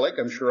alcoholic.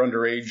 I'm sure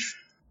under age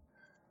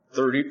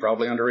 30,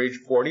 probably under age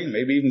 40,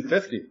 maybe even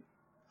 50.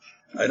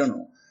 I don't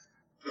know.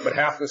 But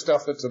half the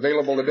stuff that's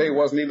available today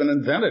wasn't even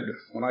invented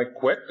when I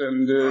quit,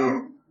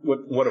 and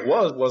what it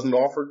wasn't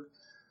offered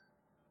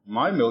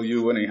my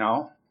milieu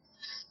anyhow.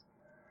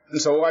 And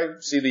so I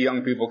see the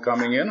young people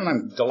coming in, and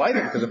I'm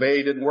delighted, because if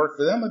AA didn't work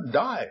for them, it'd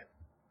die.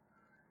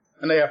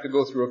 And they have to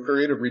go through a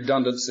period of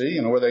redundancy,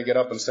 where they get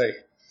up and say,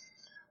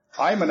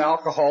 I'm an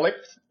alcoholic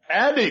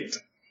addict.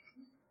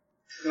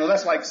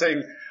 That's like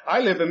saying, I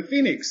live in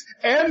Phoenix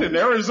and in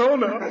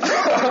Arizona.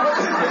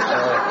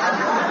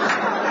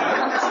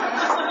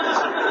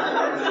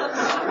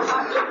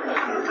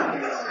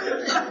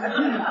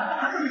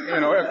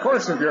 Of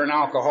course, if you're an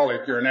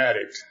alcoholic, you're an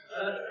addict.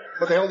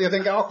 What the hell do you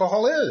think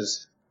alcohol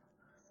is?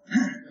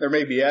 There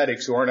may be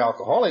addicts who aren't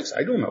alcoholics,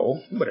 I don't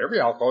know, but every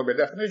alcoholic by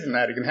definition is an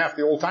addict, and half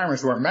the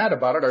old-timers who are mad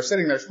about it are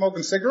sitting there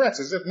smoking cigarettes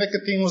as if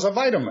nicotine was a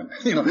vitamin.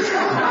 I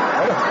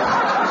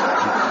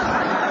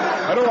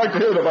don't like to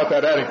hear about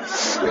that addict.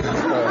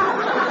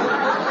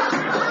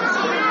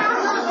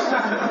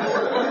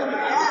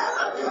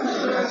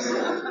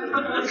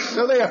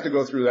 So they have to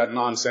go through that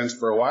nonsense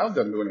for a while. It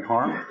doesn't do any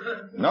harm.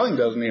 Nothing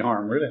does any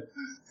harm, really.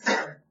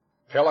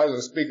 Hell, I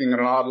was speaking at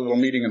an odd little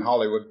meeting in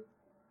Hollywood.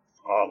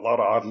 A lot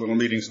of odd little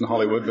meetings in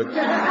Hollywood, but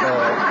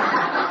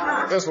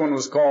this one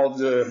was called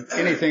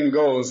Anything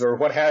Goes, or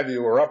What Have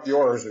You, or Up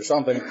Yours, or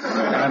something.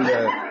 And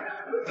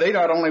they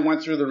not only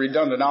went through the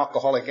redundant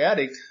alcoholic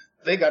addict,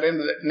 they got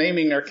into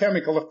naming their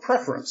chemical of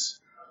preference.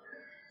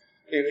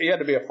 You had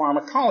to be a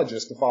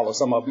pharmacologist to follow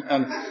some of them.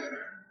 And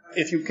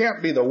if you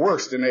can't be the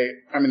worst in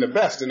AA, the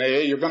best in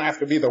AA, you're going to have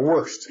to be the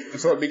worst. And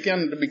so it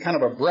began to be kind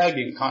of a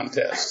bragging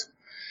contest.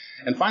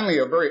 And finally,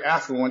 a very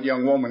affluent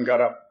young woman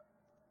got up.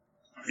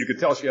 You could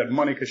tell she had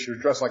money because she was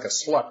dressed like a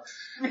slut.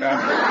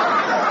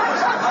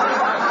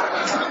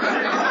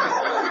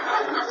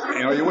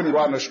 You wouldn't go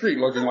out in the street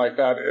looking like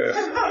that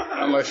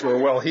unless you were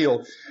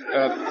well-heeled.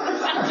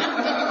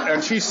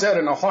 And she said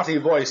in a haughty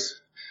voice,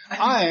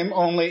 I'm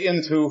only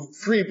into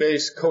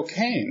freebase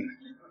cocaine.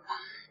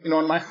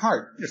 And my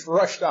heart just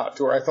rushed out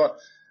to her. I thought,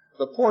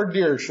 the poor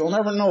dear, she'll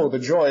never know the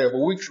joy of a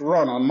week's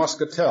run on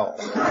Muscatel.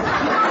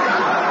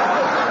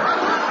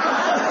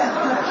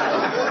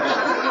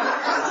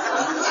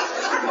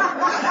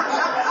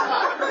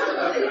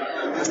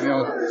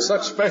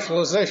 Such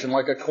specialization,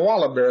 like a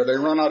koala bear. They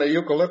run out of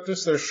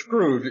eucalyptus, they're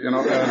screwed, I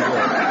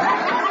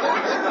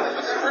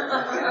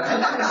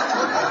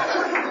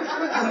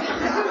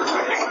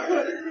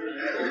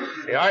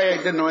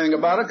didn't know anything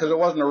about it because it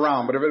wasn't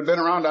around, but if it had been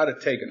around, I'd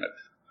have taken it.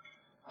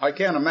 I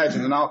can't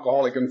imagine an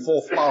alcoholic in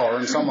full flower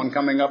and someone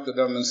coming up to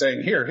them and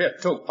saying, here,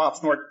 hit, toke, pop,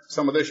 snort,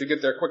 some of this, you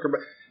get there quicker. But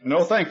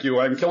no, thank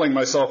you, I'm killing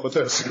myself with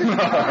this.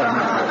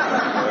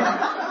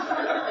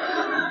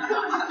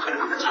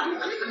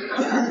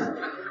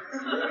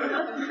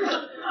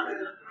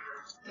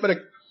 But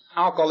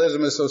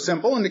alcoholism is so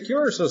simple, and the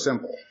cure is so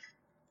simple.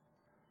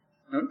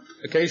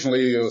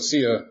 Occasionally you'll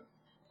see a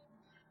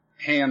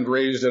hand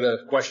raised at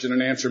a question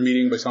and answer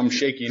meeting by some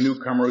shaky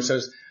newcomer who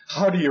says,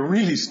 how do you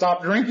really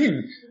stop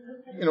drinking?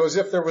 As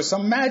if there was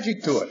some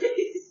magic to it.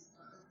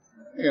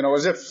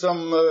 As if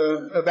some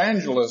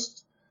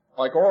evangelist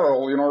like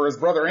Oral, or his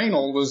brother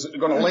Anal was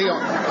going to lay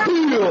on,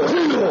 heal,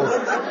 heal,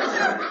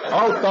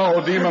 out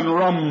thou demon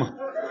rum.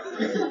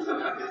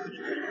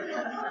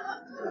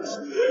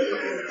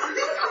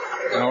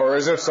 Or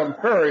as if some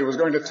fairy was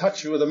going to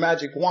touch you with a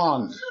magic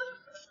wand,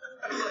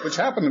 which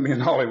happened to me in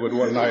Hollywood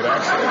one night,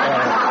 actually.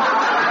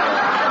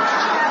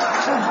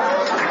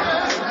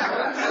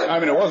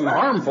 It wasn't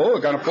harmful, it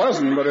was kind of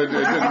pleasant, but it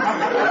didn't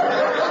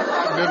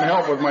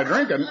help with my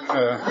drinking.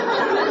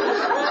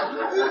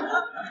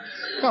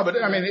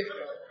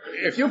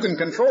 If you can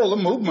control the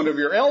movement of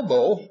your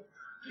elbow,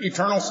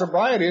 eternal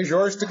sobriety is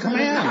yours to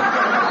command.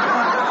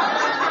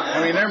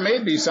 There may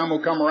be some who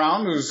come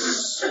around who's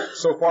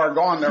so far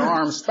gone their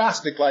arm's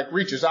spastic, like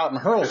reaches out and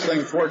hurls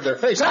things toward their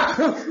face.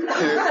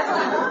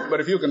 But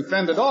if you can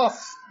fend it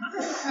off,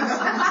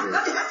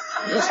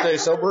 you'll stay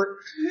sober.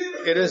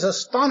 It is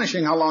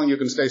astonishing how long you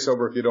can stay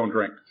sober if you don't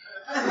drink.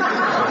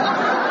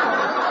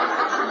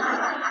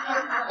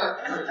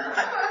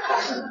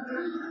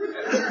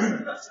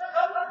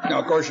 Now,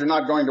 of course, you're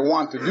not going to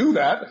want to do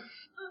that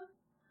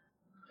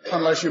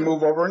unless you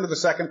move over into the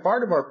second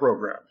part of our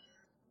program,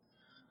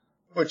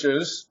 which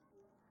is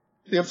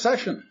The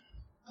obsession.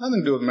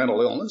 Nothing to do with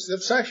mental illness, the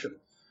obsession.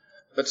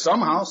 That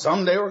somehow,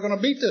 someday we're going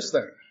to beat this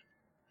thing.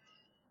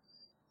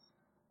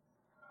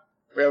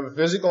 We have a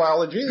physical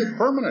allergy that's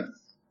permanent,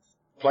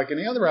 like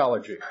any other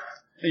allergy.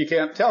 You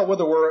can't tell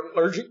whether we're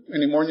allergic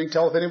any more than you can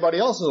tell if anybody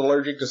else is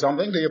allergic to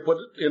something until you put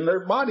it in their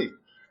body.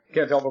 You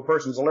can't tell if a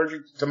person's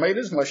allergic to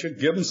tomatoes unless you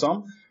give them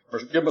some, or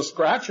give them a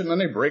scratch and then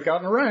they break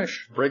out in a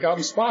rash, break out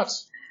in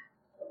spots.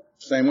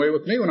 Same way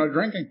with me when I was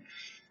drinking.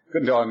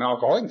 Couldn't tell I'm an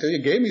alcoholic until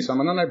you gave me some,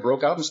 and then I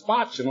broke out in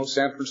spots. You know,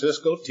 San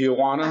Francisco,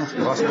 Tijuana,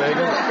 Las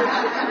Vegas.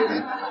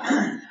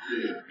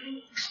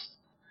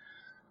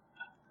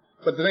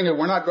 But the thing is,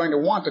 we're not going to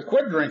want to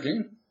quit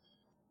drinking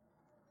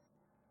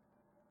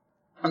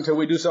until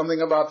we do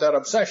something about that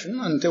obsession,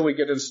 until we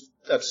get in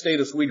that state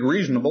of sweet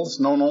reasonable. It's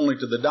known only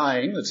to the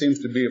dying. That seems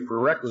to be a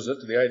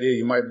prerequisite to the idea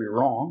you might be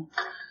wrong.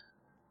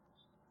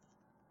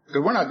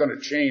 Because we're not going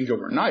to change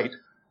overnight.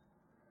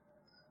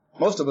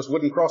 Most of us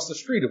wouldn't cross the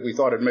street if we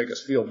thought it'd make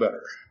us feel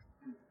better.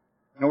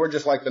 You know, we're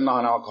just like the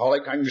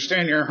non-alcoholic. I can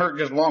stand here and hurt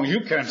just as long as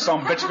you can.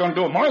 Some bitch is going to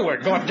do it my way.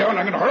 God damn,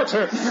 I'm going to hurt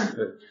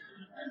her.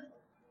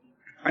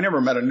 I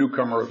never met a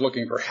newcomer who was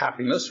looking for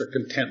happiness or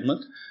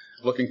contentment,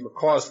 looking for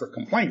cause for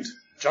complaint,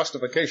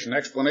 justification,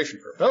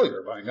 explanation for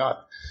failure, by God.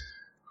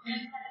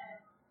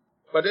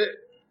 But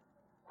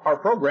our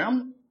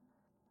program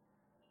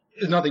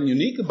is nothing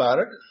unique about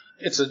it.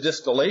 It's a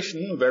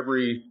distillation of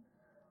every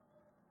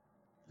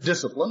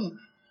discipline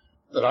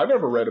that I've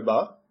ever read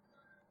about.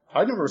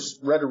 I've never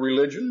read a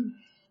religion,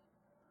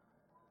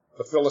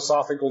 a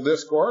philosophical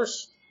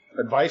discourse,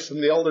 advice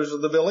from the elders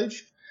of the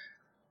village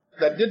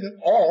that didn't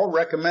all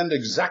recommend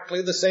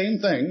exactly the same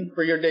thing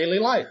for your daily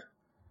life.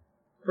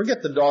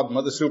 Forget the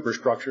dogma, the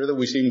superstructure that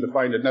we seem to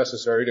find it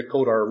necessary to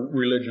coat our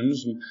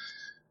religions and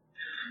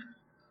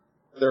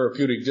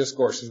therapeutic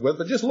discourses with,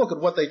 but just look at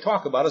what they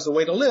talk about as a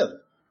way to live.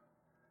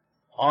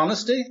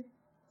 Honesty,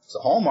 it's a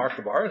hallmark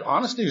of ours.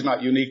 Honesty is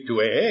not unique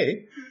to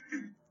AA.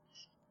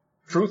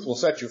 Truth will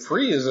set you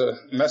free as a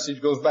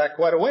message goes back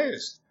quite a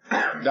ways.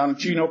 Down in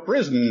Chino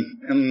Prison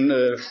in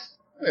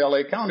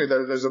L.A. County,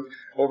 there's a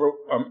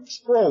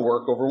scroll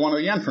work over one of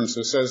the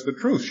entrances says, "The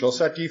truth shall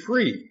set ye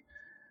free."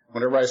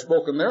 Whenever I've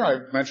spoken there,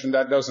 I've mentioned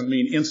that doesn't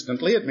mean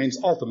instantly, it means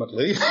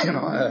ultimately. You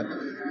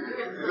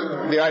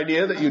know, the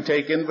idea that you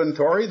take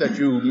inventory, that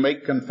you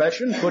make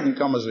confession, couldn't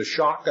come as a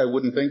shock, I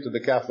wouldn't think, to the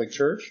Catholic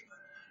Church.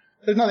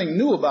 There's nothing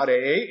new about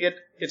AA.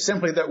 It's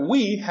simply that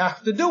we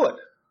have to do it.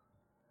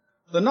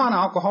 The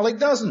non-alcoholic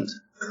doesn't.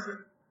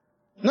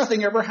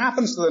 Nothing ever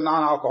happens to the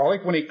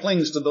non-alcoholic when he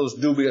clings to those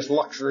dubious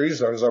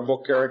luxuries, or as our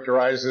book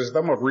characterizes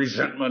them, of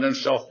resentment and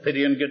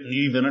self-pity and getting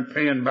even and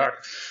paying back,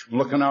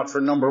 looking out for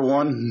number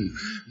one.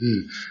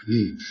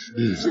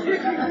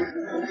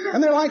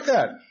 And they're like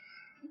that.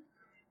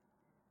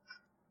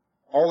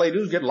 All they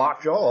do is get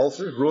lockjaw,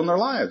 ulcers, ruin their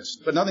lives.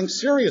 But nothing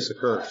serious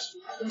occurs.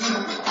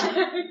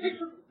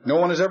 No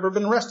one has ever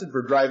been arrested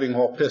for driving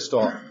while pissed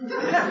off.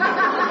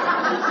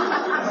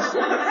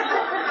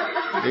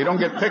 You don't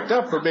get picked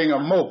up for being a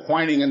mope,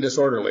 whining and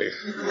disorderly.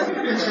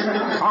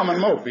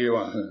 Common mope, you.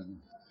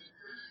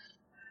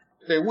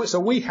 So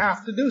we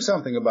have to do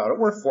something about it.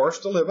 We're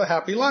forced to live a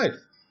happy life.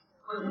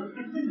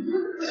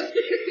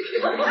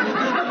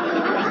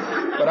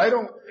 But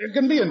it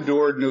can be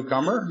endured,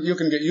 newcomer. You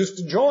can get used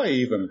to joy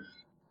even.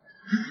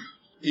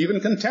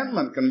 Even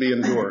contentment can be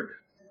endured.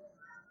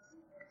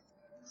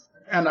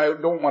 And I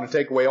don't want to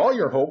take away all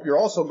your hope. You're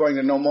also going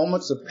to know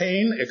moments of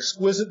pain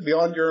exquisite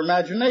beyond your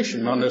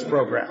imagination on this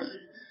program.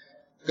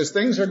 Because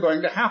things are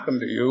going to happen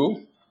to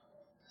you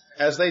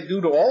as they do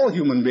to all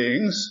human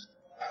beings.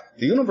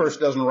 The universe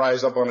doesn't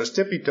rise up on its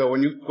tippy toe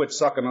when you quit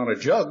sucking on a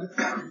jug.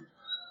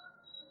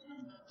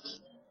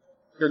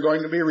 You're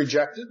going to be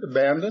rejected,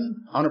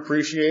 abandoned,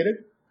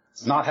 unappreciated,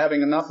 not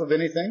having enough of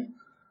anything.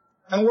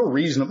 And we're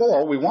reasonable.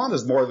 All we want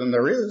is more than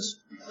there is.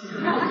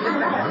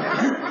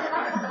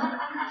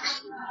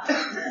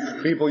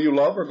 People you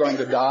love are going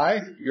to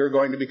die. You're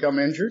going to become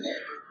injured.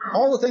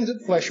 All the things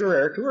that flesh are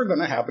heir to are going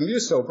to happen to you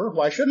sober.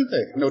 Why shouldn't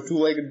they? No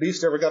two-legged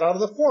beast ever got out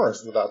of the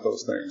forest without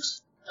those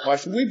things. Why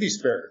should we be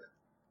spared?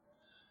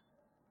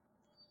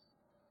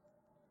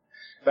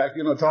 In fact,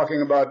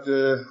 talking about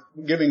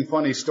giving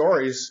funny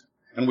stories,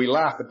 and we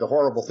laugh at the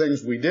horrible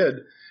things we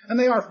did, and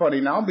they are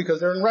funny now because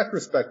they're in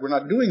retrospect. We're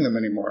not doing them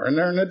anymore, and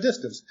they're in a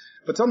distance.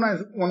 But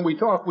sometimes when we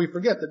talk, we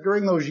forget that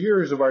during those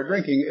years of our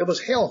drinking, it was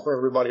hell for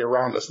everybody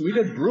around us. We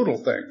did brutal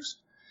things.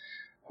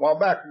 A while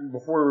back,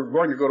 before we were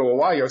going to go to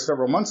Hawaii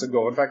several months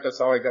ago, in fact, that's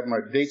how I got my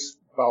dates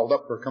fouled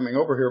up for coming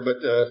over here,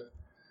 but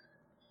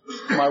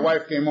my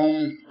wife came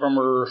home from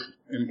her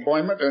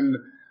employment and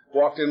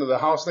walked into the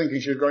house thinking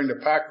she was going to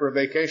pack for a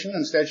vacation.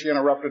 Instead, she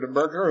interrupted a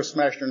burglar,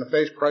 smashed her in the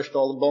face, crushed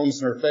all the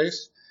bones in her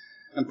face,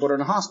 and put her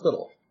in a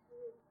hospital.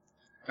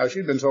 Now,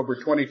 she'd been sober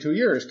 22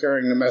 years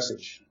carrying the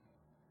message.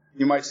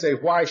 You might say,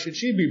 why should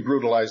she be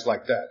brutalized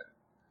like that?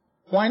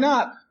 Why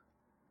not?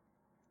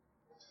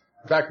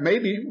 In fact,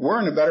 maybe we're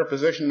in a better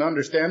position to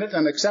understand it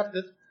and accept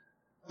it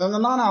than the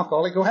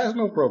non-alcoholic who has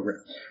no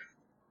program.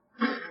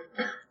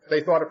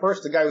 They thought at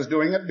first the guy was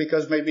doing it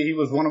because maybe he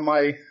was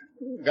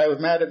guy was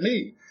mad at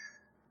me.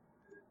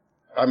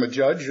 I'm a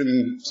judge,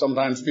 and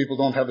sometimes people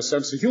don't have a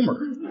sense of humor.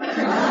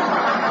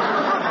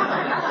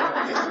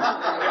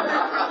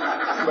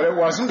 But it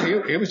wasn't.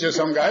 He was just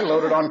some guy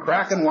loaded on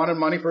crack and wanted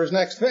money for his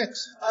next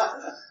fix.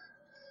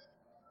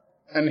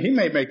 And he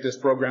may make this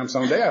program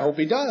someday. I hope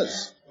he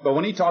does. But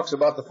when he talks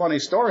about the funny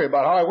story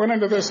about how I went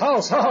into this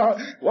house,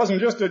 it wasn't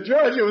just a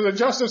judge, it was a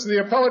justice of the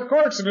appellate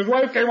courts, and his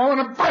wife came home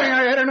and bang,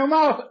 I hit her in the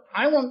mouth.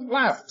 I won't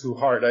laugh too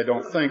hard, I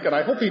don't think, and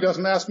I hope he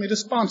doesn't ask me to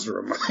sponsor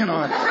him.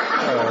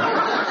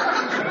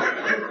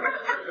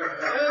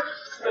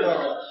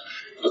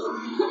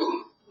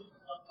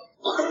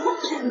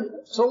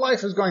 So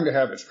life is going to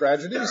have its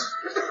tragedies.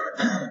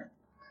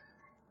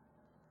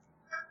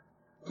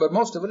 But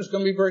most of it is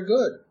going to be very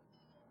good.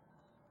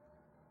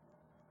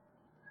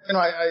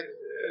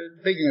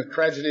 Speaking of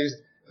tragedies,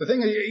 the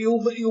thing is,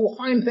 you'll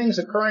find things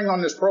occurring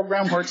on this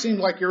program where it seems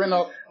like you're in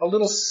a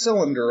little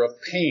cylinder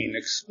of pain,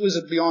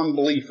 exquisite beyond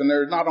belief, and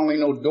there's not only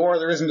no door,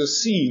 there isn't a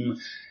seam,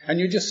 and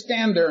you just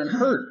stand there and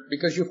hurt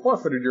because you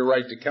forfeited your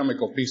right to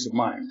chemical peace of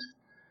mind.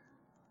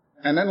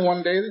 And then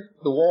one day,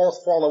 the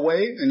walls fall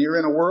away, and you're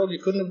in a world you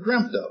couldn't have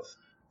dreamt of.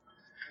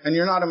 And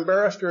you're not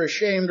embarrassed or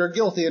ashamed or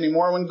guilty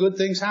anymore when good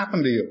things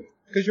happen to you,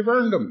 because you've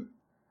earned them.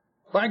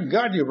 By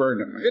God, you've earned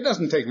them. It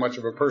doesn't take much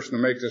of a person to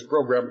make this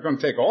program. It's going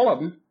to take all of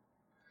them.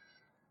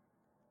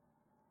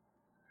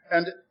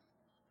 And,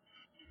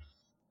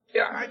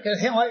 yeah,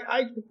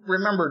 I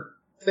remember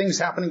things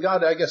happening.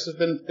 God, I guess it's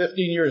been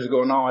 15 years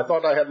ago now. I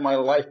thought I had my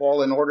life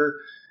all in order.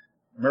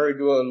 Married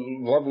to a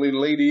lovely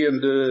lady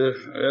and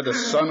had a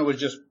son who was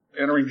just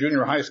entering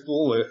junior high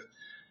school. The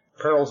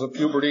perils of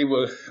puberty,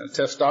 with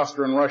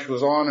testosterone rush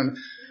was on.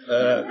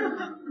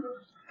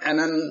 And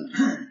then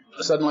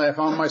suddenly I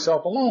found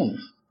myself alone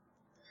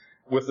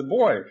with the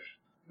boy,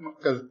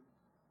 because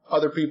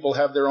other people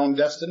have their own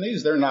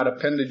destinies. They're not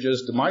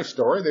appendages to my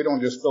story. They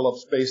don't just fill up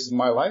space in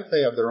my life.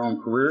 They have their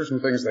own careers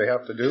and things they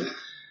have to do.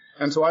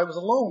 And so I was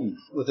alone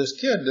with this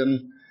kid,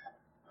 and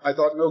I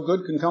thought no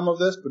good can come of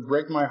this but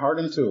break my heart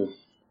in two.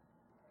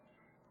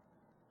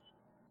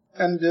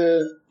 And,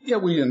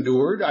 we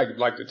endured. I'd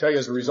like to tell you,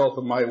 as a result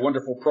of my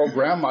wonderful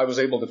program, I was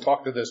able to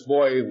talk to this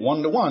boy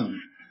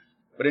one-to-one.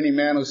 But any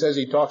man who says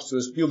he talks to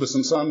his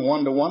pubescent son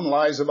one-to-one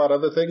lies about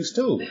other things,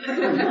 too.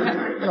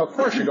 Of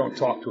course you don't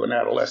talk to an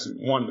adolescent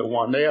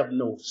one-to-one. They have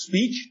no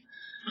speech.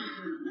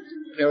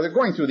 They're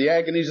going through the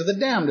agonies of the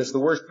damned. It's the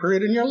worst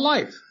period in your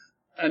life.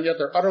 And yet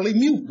they're utterly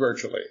mute,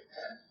 virtually.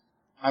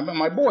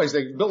 My boys,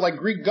 they built like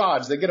Greek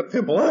gods. They get a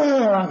pimple.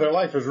 Their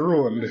life is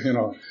ruined,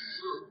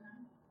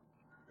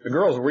 The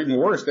girls were even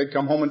worse. They'd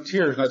come home in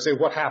tears, and I'd say,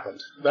 what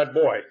happened? That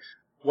boy.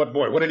 What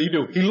boy? What did he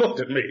do? He looked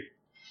at me.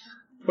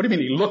 What do you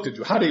mean he looked at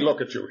you? How did he look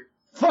at you?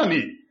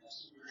 Funny.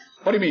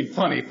 What do you mean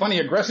funny? Funny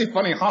aggressive,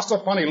 funny hostile,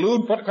 funny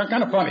lewd? What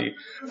kind of funny?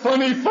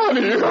 Funny.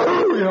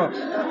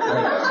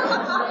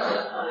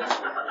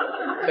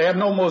 They have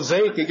no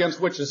mosaic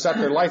against which to set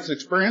their life's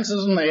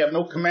experiences, and they have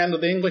no command of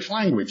the English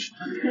language.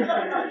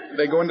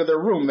 They go into their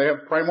room. They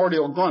have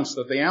primordial grunts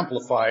that they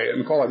amplify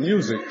and call it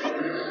music.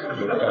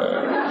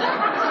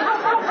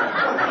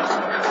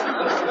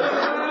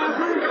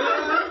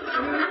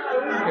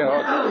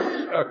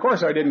 Of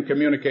course I didn't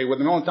communicate with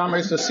him. The only time I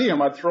used to see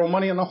him, I'd throw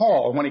money in the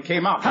hall. And when he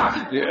came out,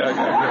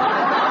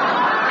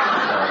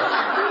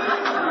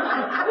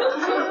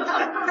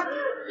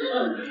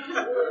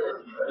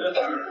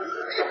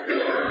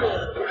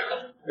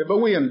 But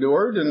we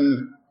endured,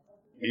 and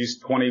he's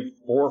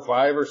 24,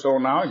 5 or so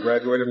now. He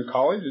graduated from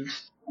college,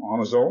 on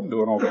his own,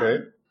 doing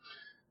okay.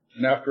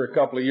 And after a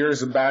couple of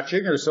years of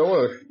batching or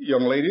so, a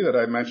young lady that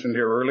I mentioned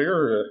here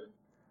earlier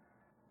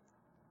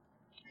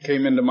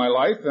came into my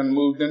life and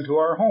moved into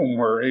our home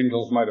where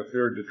angels might have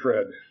feared to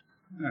tread.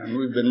 And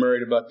we've been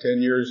married about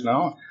 10 years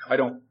now.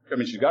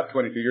 She's got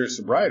 22 years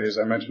sobriety, as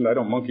I mentioned. I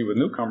don't monkey with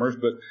newcomers,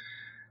 but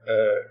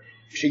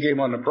she came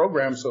on the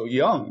program so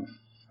young.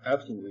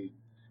 Absolutely.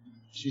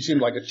 She seemed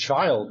like a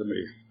child to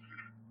me.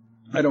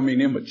 I don't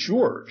mean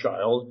immature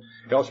child.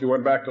 Hell, she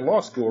went back to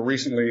law school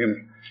recently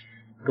and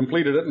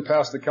completed it and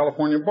passed the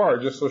California bar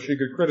just so she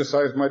could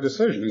criticize my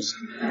decisions.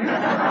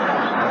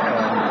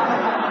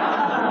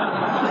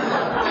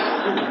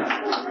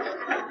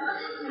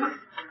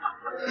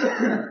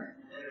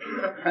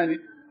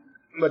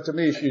 But to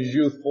me, she's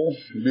youthful,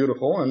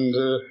 beautiful, and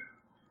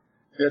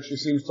yet she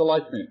seems to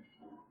like me.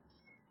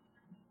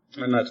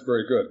 And that's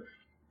very good.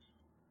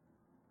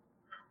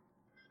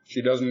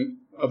 She doesn't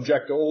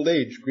object to old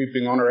age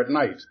creeping on her at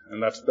night,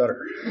 and that's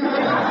better.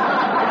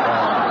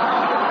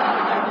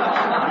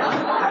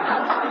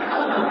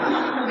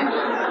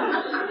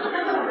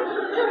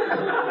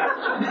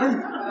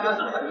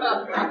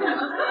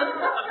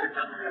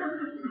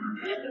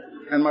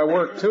 And my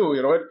work, too,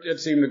 it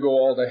seemed to go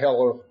all to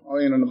hell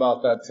in and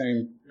about that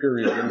same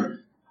period.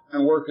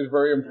 And work is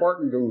very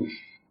important to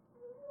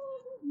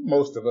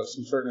most of us,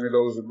 and certainly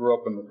those who grew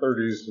up in the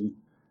 30s. And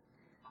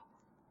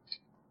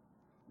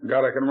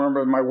God, I can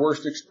remember my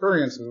worst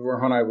experiences were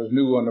when I was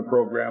new on the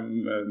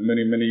program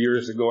many, many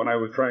years ago, and I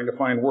was trying to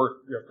find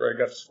work after I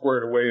got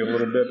squared away a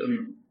little bit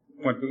and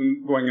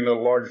going into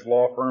large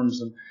law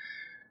firms and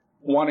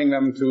wanting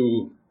them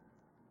to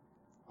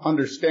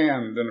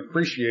understand and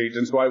appreciate,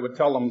 and so I would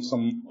tell them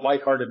some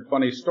lighthearted,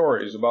 funny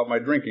stories about my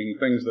drinking,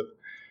 things that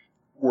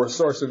were a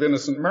source of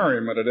innocent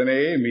merriment at an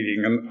AA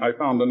meeting, and I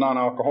found the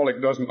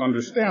non-alcoholic doesn't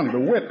understand the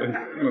wit.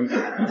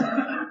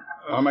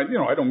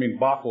 I don't mean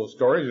boffo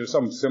stories. There's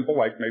something simple,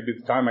 like maybe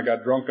the time I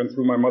got drunk and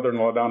threw my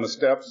mother-in-law down the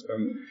steps,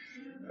 and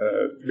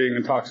being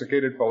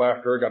intoxicated, fell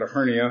after her, got a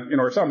hernia,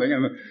 or something.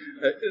 And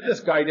this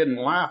guy didn't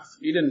laugh.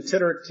 He didn't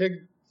titter a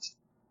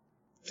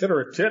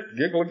tit,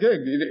 giggle a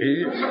gig.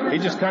 He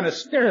just kind of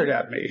stared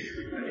at me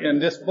in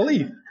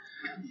disbelief.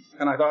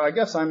 And I thought, I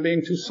guess I'm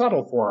being too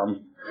subtle for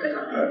him.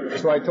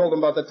 So I told him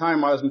about the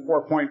time I was in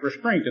 4-point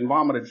restraint and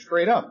vomited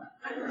straight up.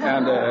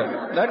 And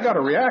that got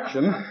a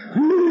reaction.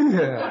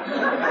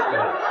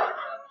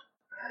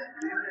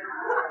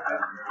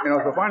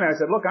 So finally I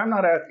said, look, I'm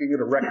not asking you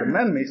to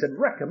recommend me. He said,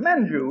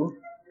 recommend you?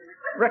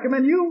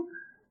 Recommend you?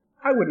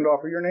 I wouldn't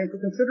offer your name for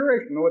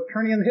consideration. No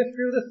attorney in the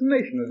history of this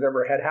nation has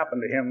ever had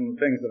happen to him the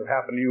things that have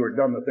happened to you or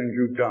done the things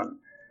you've done.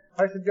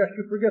 I suggest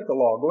you forget the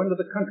law. Go into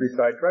the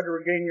countryside. Try to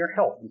regain your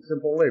health and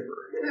simple labor.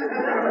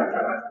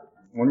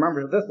 When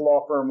members of this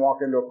law firm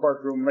walk into a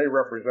courtroom, they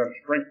represent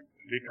strength,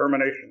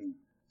 determination,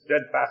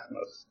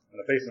 steadfastness in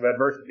the face of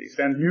adversity.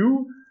 And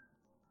you?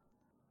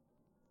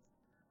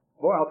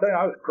 Boy, I'll tell you,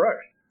 I was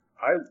crushed.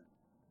 I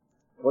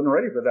wasn't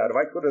ready for that. If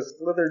I could have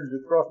slithered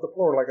across the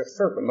floor like a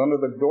serpent under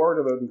the door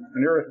to the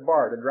nearest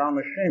bar to drown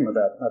the shame of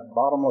that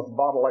bottomless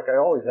bottle like I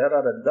always had,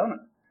 I'd have done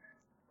it.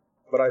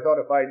 But I thought,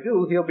 if I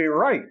do, he'll be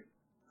right.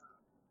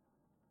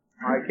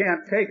 I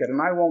can't take it, and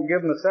I won't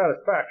give him the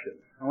satisfaction.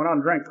 I went out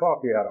and drank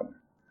coffee at him.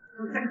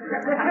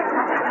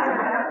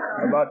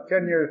 About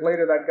 10 years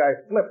later, that guy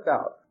flipped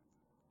out.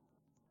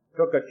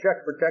 Took a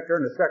check protector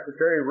and the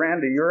secretary,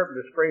 ran to Europe,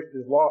 disgraced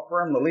his law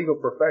firm, the legal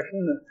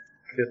profession,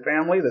 his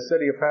family, the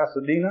city of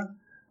Pasadena.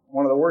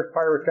 One of the worst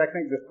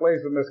pyrotechnic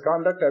displays of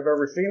misconduct I've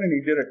ever seen, and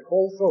he did it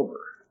cold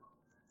sober.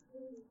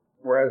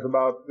 Whereas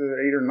about 8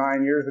 or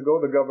 9 years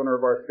ago, the governor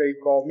of our state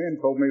called me and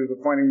told me he was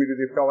appointing me to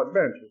the appellate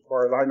bench. As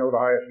far as I know, the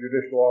highest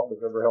judicial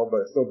office ever held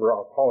by a sober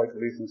alcoholic,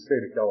 at least in the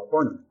state of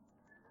California.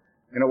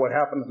 You know what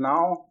happens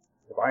now?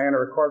 If I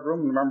enter a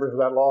courtroom and the members of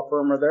that law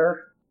firm are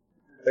there,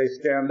 they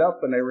stand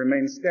up and they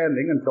remain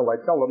standing until I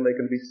tell them they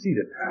can be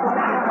seated.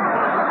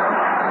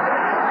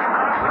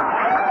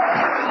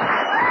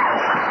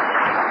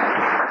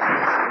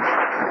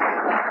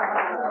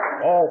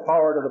 All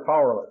power to the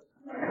powerless.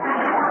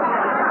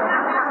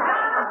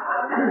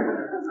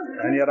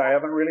 And yet I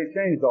haven't really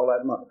changed all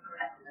that much.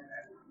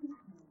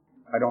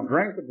 I don't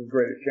drink, which is the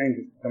greatest change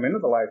that's come into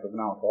the life of an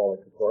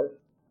alcoholic, of course.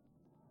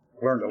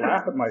 Learn to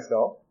laugh at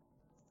myself,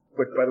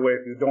 which, by the way,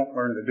 if you don't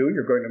learn to do,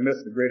 you're going to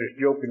miss the greatest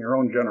joke in your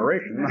own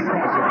generation.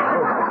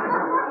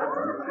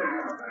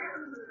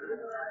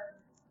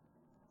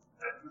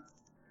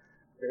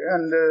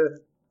 And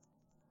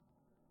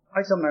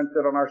I sometimes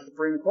sit on our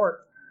Supreme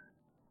Court.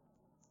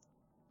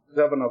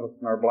 7 of us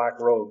in our black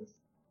robes.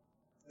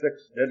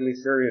 6 deadly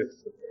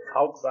serious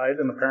outside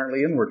and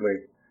apparently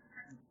inwardly.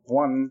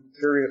 1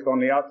 serious on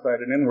the outside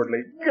and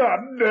inwardly. God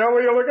damn,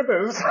 will you look at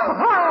this?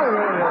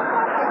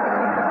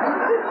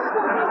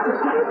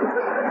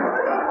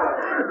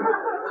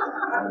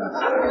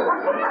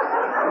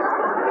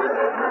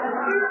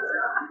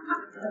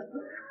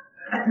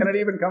 And it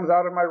even comes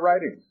out in my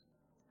writings.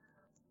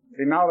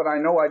 See, now that I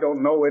know I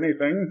don't know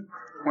anything,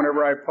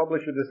 whenever I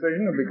publish a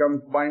decision, it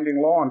becomes binding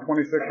law on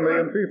 26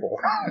 million people.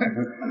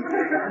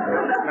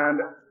 And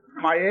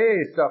my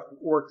AA stuff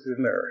works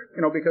in there,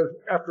 because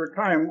after a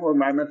time,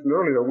 when I mentioned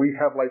earlier, we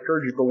have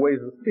liturgical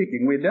ways of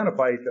speaking. We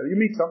identify each other. You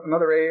meet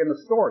another AA in the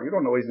store. You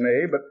don't know he's an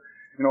AA, but,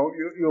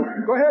 you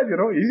go ahead,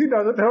 easy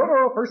does it.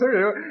 No, first thing,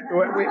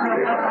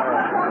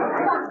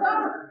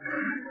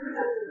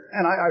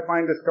 And I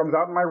find this comes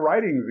out in my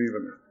writings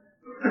even.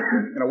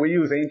 We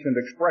use ancient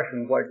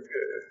expressions like,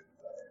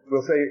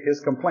 we'll say his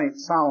complaint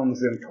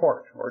sounds in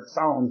tort, or it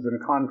sounds in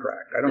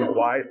contract. I don't know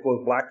why. I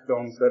suppose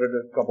Blackstone said it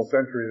a couple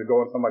centuries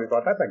ago, and somebody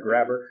thought, that's a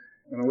grabber.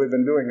 We've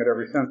been doing it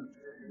ever since.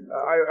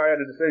 I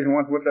had a decision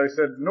once which I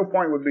said, no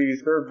point would be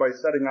served by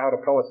setting out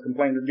appellate's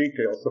complaint in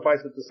detail.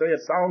 Suffice it to say,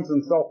 it sounds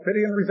in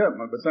self-pity and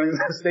resentment, but saying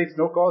that states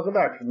no cause of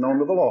action known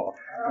to the law.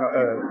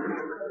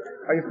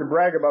 I used to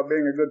brag about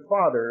being a good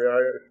father.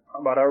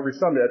 About every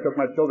Sunday, I took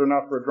my children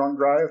out for a drunk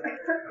drive,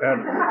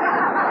 and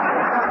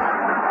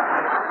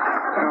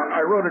I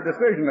wrote a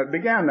decision that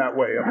began that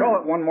way.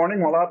 Appellate one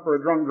morning while out for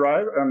a drunk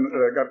drive, and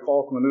got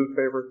calls from the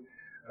newspaper.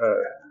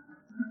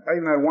 I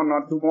even had one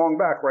not too long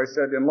back where I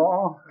said, in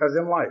law, as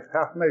in life,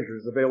 half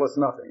measures avail us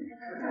nothing.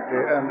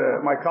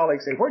 And my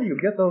colleagues say, where do you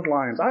get those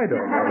lines? I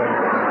don't know.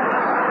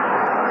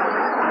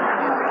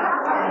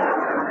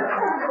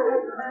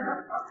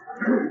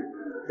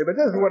 But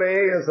this is what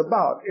AA is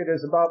about. It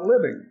is about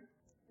living.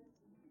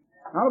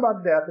 Not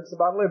about death, it's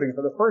about living.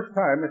 For the first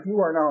time, if you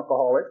are an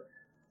alcoholic,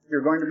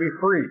 you're going to be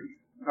free.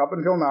 Up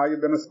until now,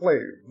 you've been a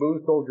slave.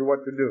 Booze told you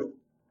what to do.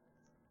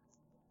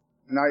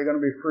 Now you're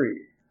going to be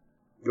free.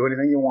 Do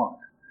anything you want.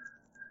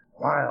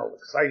 wild,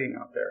 exciting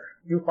out there.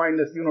 You find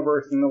this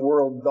universe and the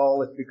world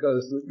dull, it's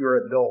because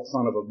you're a dull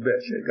son of a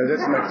bitch. Because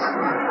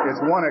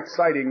it's one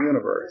exciting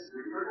universe.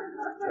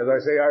 As I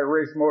say, I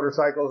raced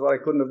motorcycles that I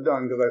couldn't have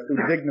done because I was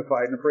too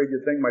dignified and afraid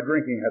you'd think my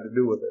drinking had to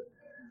do with it.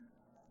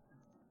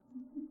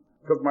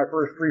 Took my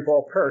first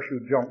free-fall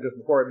parachute jump just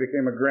before I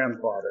became a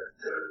grandfather.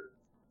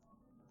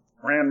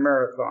 Ran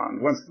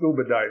marathons, went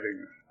scuba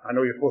diving. I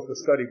know you're supposed to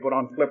study, put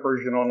on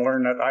flippers, and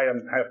learn that I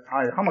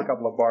hum a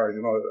couple of bars,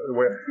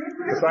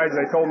 Besides,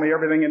 they told me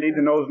everything you need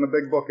to know is in the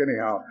big book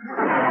anyhow.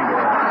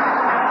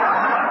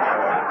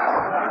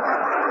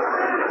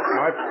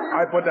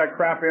 I put that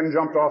crap in,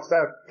 jumped off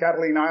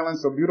Catalina Island,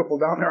 so beautiful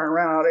down there, and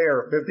ran out of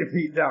air 50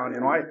 feet down.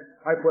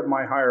 I put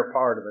my higher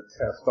power to the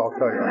test, I'll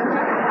tell you.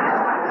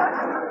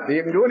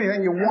 You can do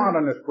anything you want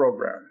on this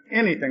program.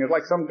 Anything. It's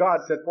like some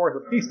God set forth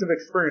a feast of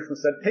experience and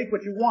said, take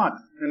what you want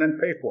and then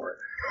pay for it.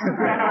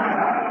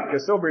 If you're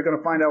sober, you're going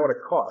to find out what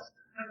it costs.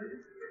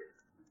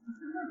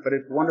 But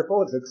it's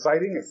wonderful, it's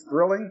exciting, it's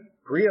thrilling.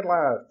 Free at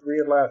last,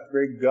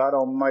 great God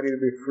Almighty, to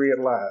be free at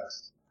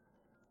last.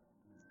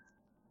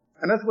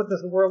 And that's what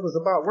this world is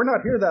about. We're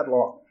not here that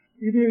long.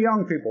 Even you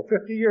young people,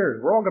 50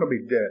 years, we're all going to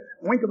be dead.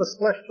 Wink of a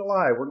celestial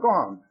eye, we're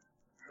gone.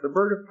 The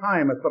bird of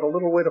time has but a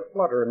little way to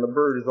flutter, and the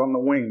bird is on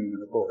the wing,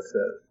 the poet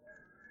says.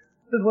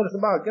 This is what it's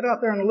about. Get out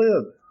there and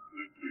live.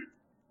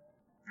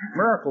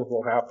 Miracles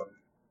will happen.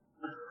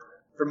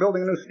 They're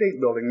building a new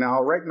state building now,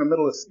 right in the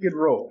middle of Skid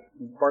Row,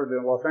 part of the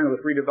Los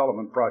Angeles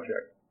redevelopment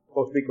project.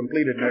 Supposed to be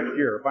completed next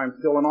year. If I'm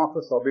still in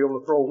office, I'll be able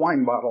to throw a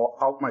wine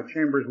bottle out my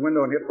chamber's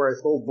window and hit where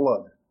I sold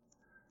blood.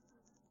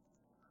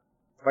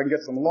 If I can get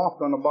some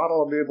loft on the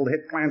bottle, I'll be able to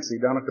hit Clancy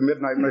down at the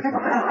Midnight Mission.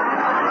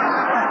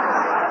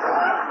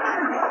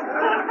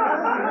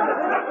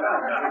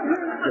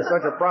 If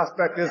such a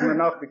prospect isn't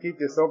enough to keep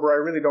you sober, I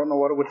really don't know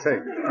what it would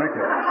take. Thank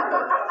you.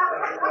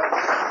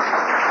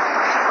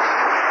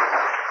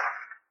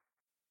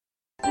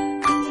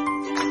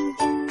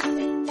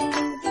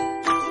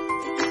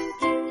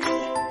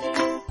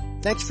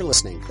 Thanks for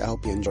listening. I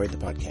hope you enjoyed the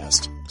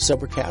podcast.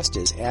 Sobercast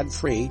is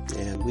ad-free,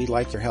 and we'd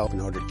like your help in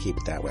order to keep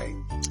it that way.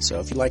 So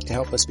if you'd like to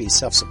help us be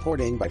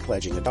self-supporting by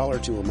pledging $1 or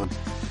 $2 a month,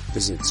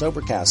 visit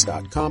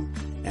Sobercast.com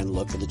and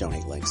look for the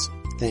donate links.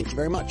 Thank you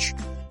very much.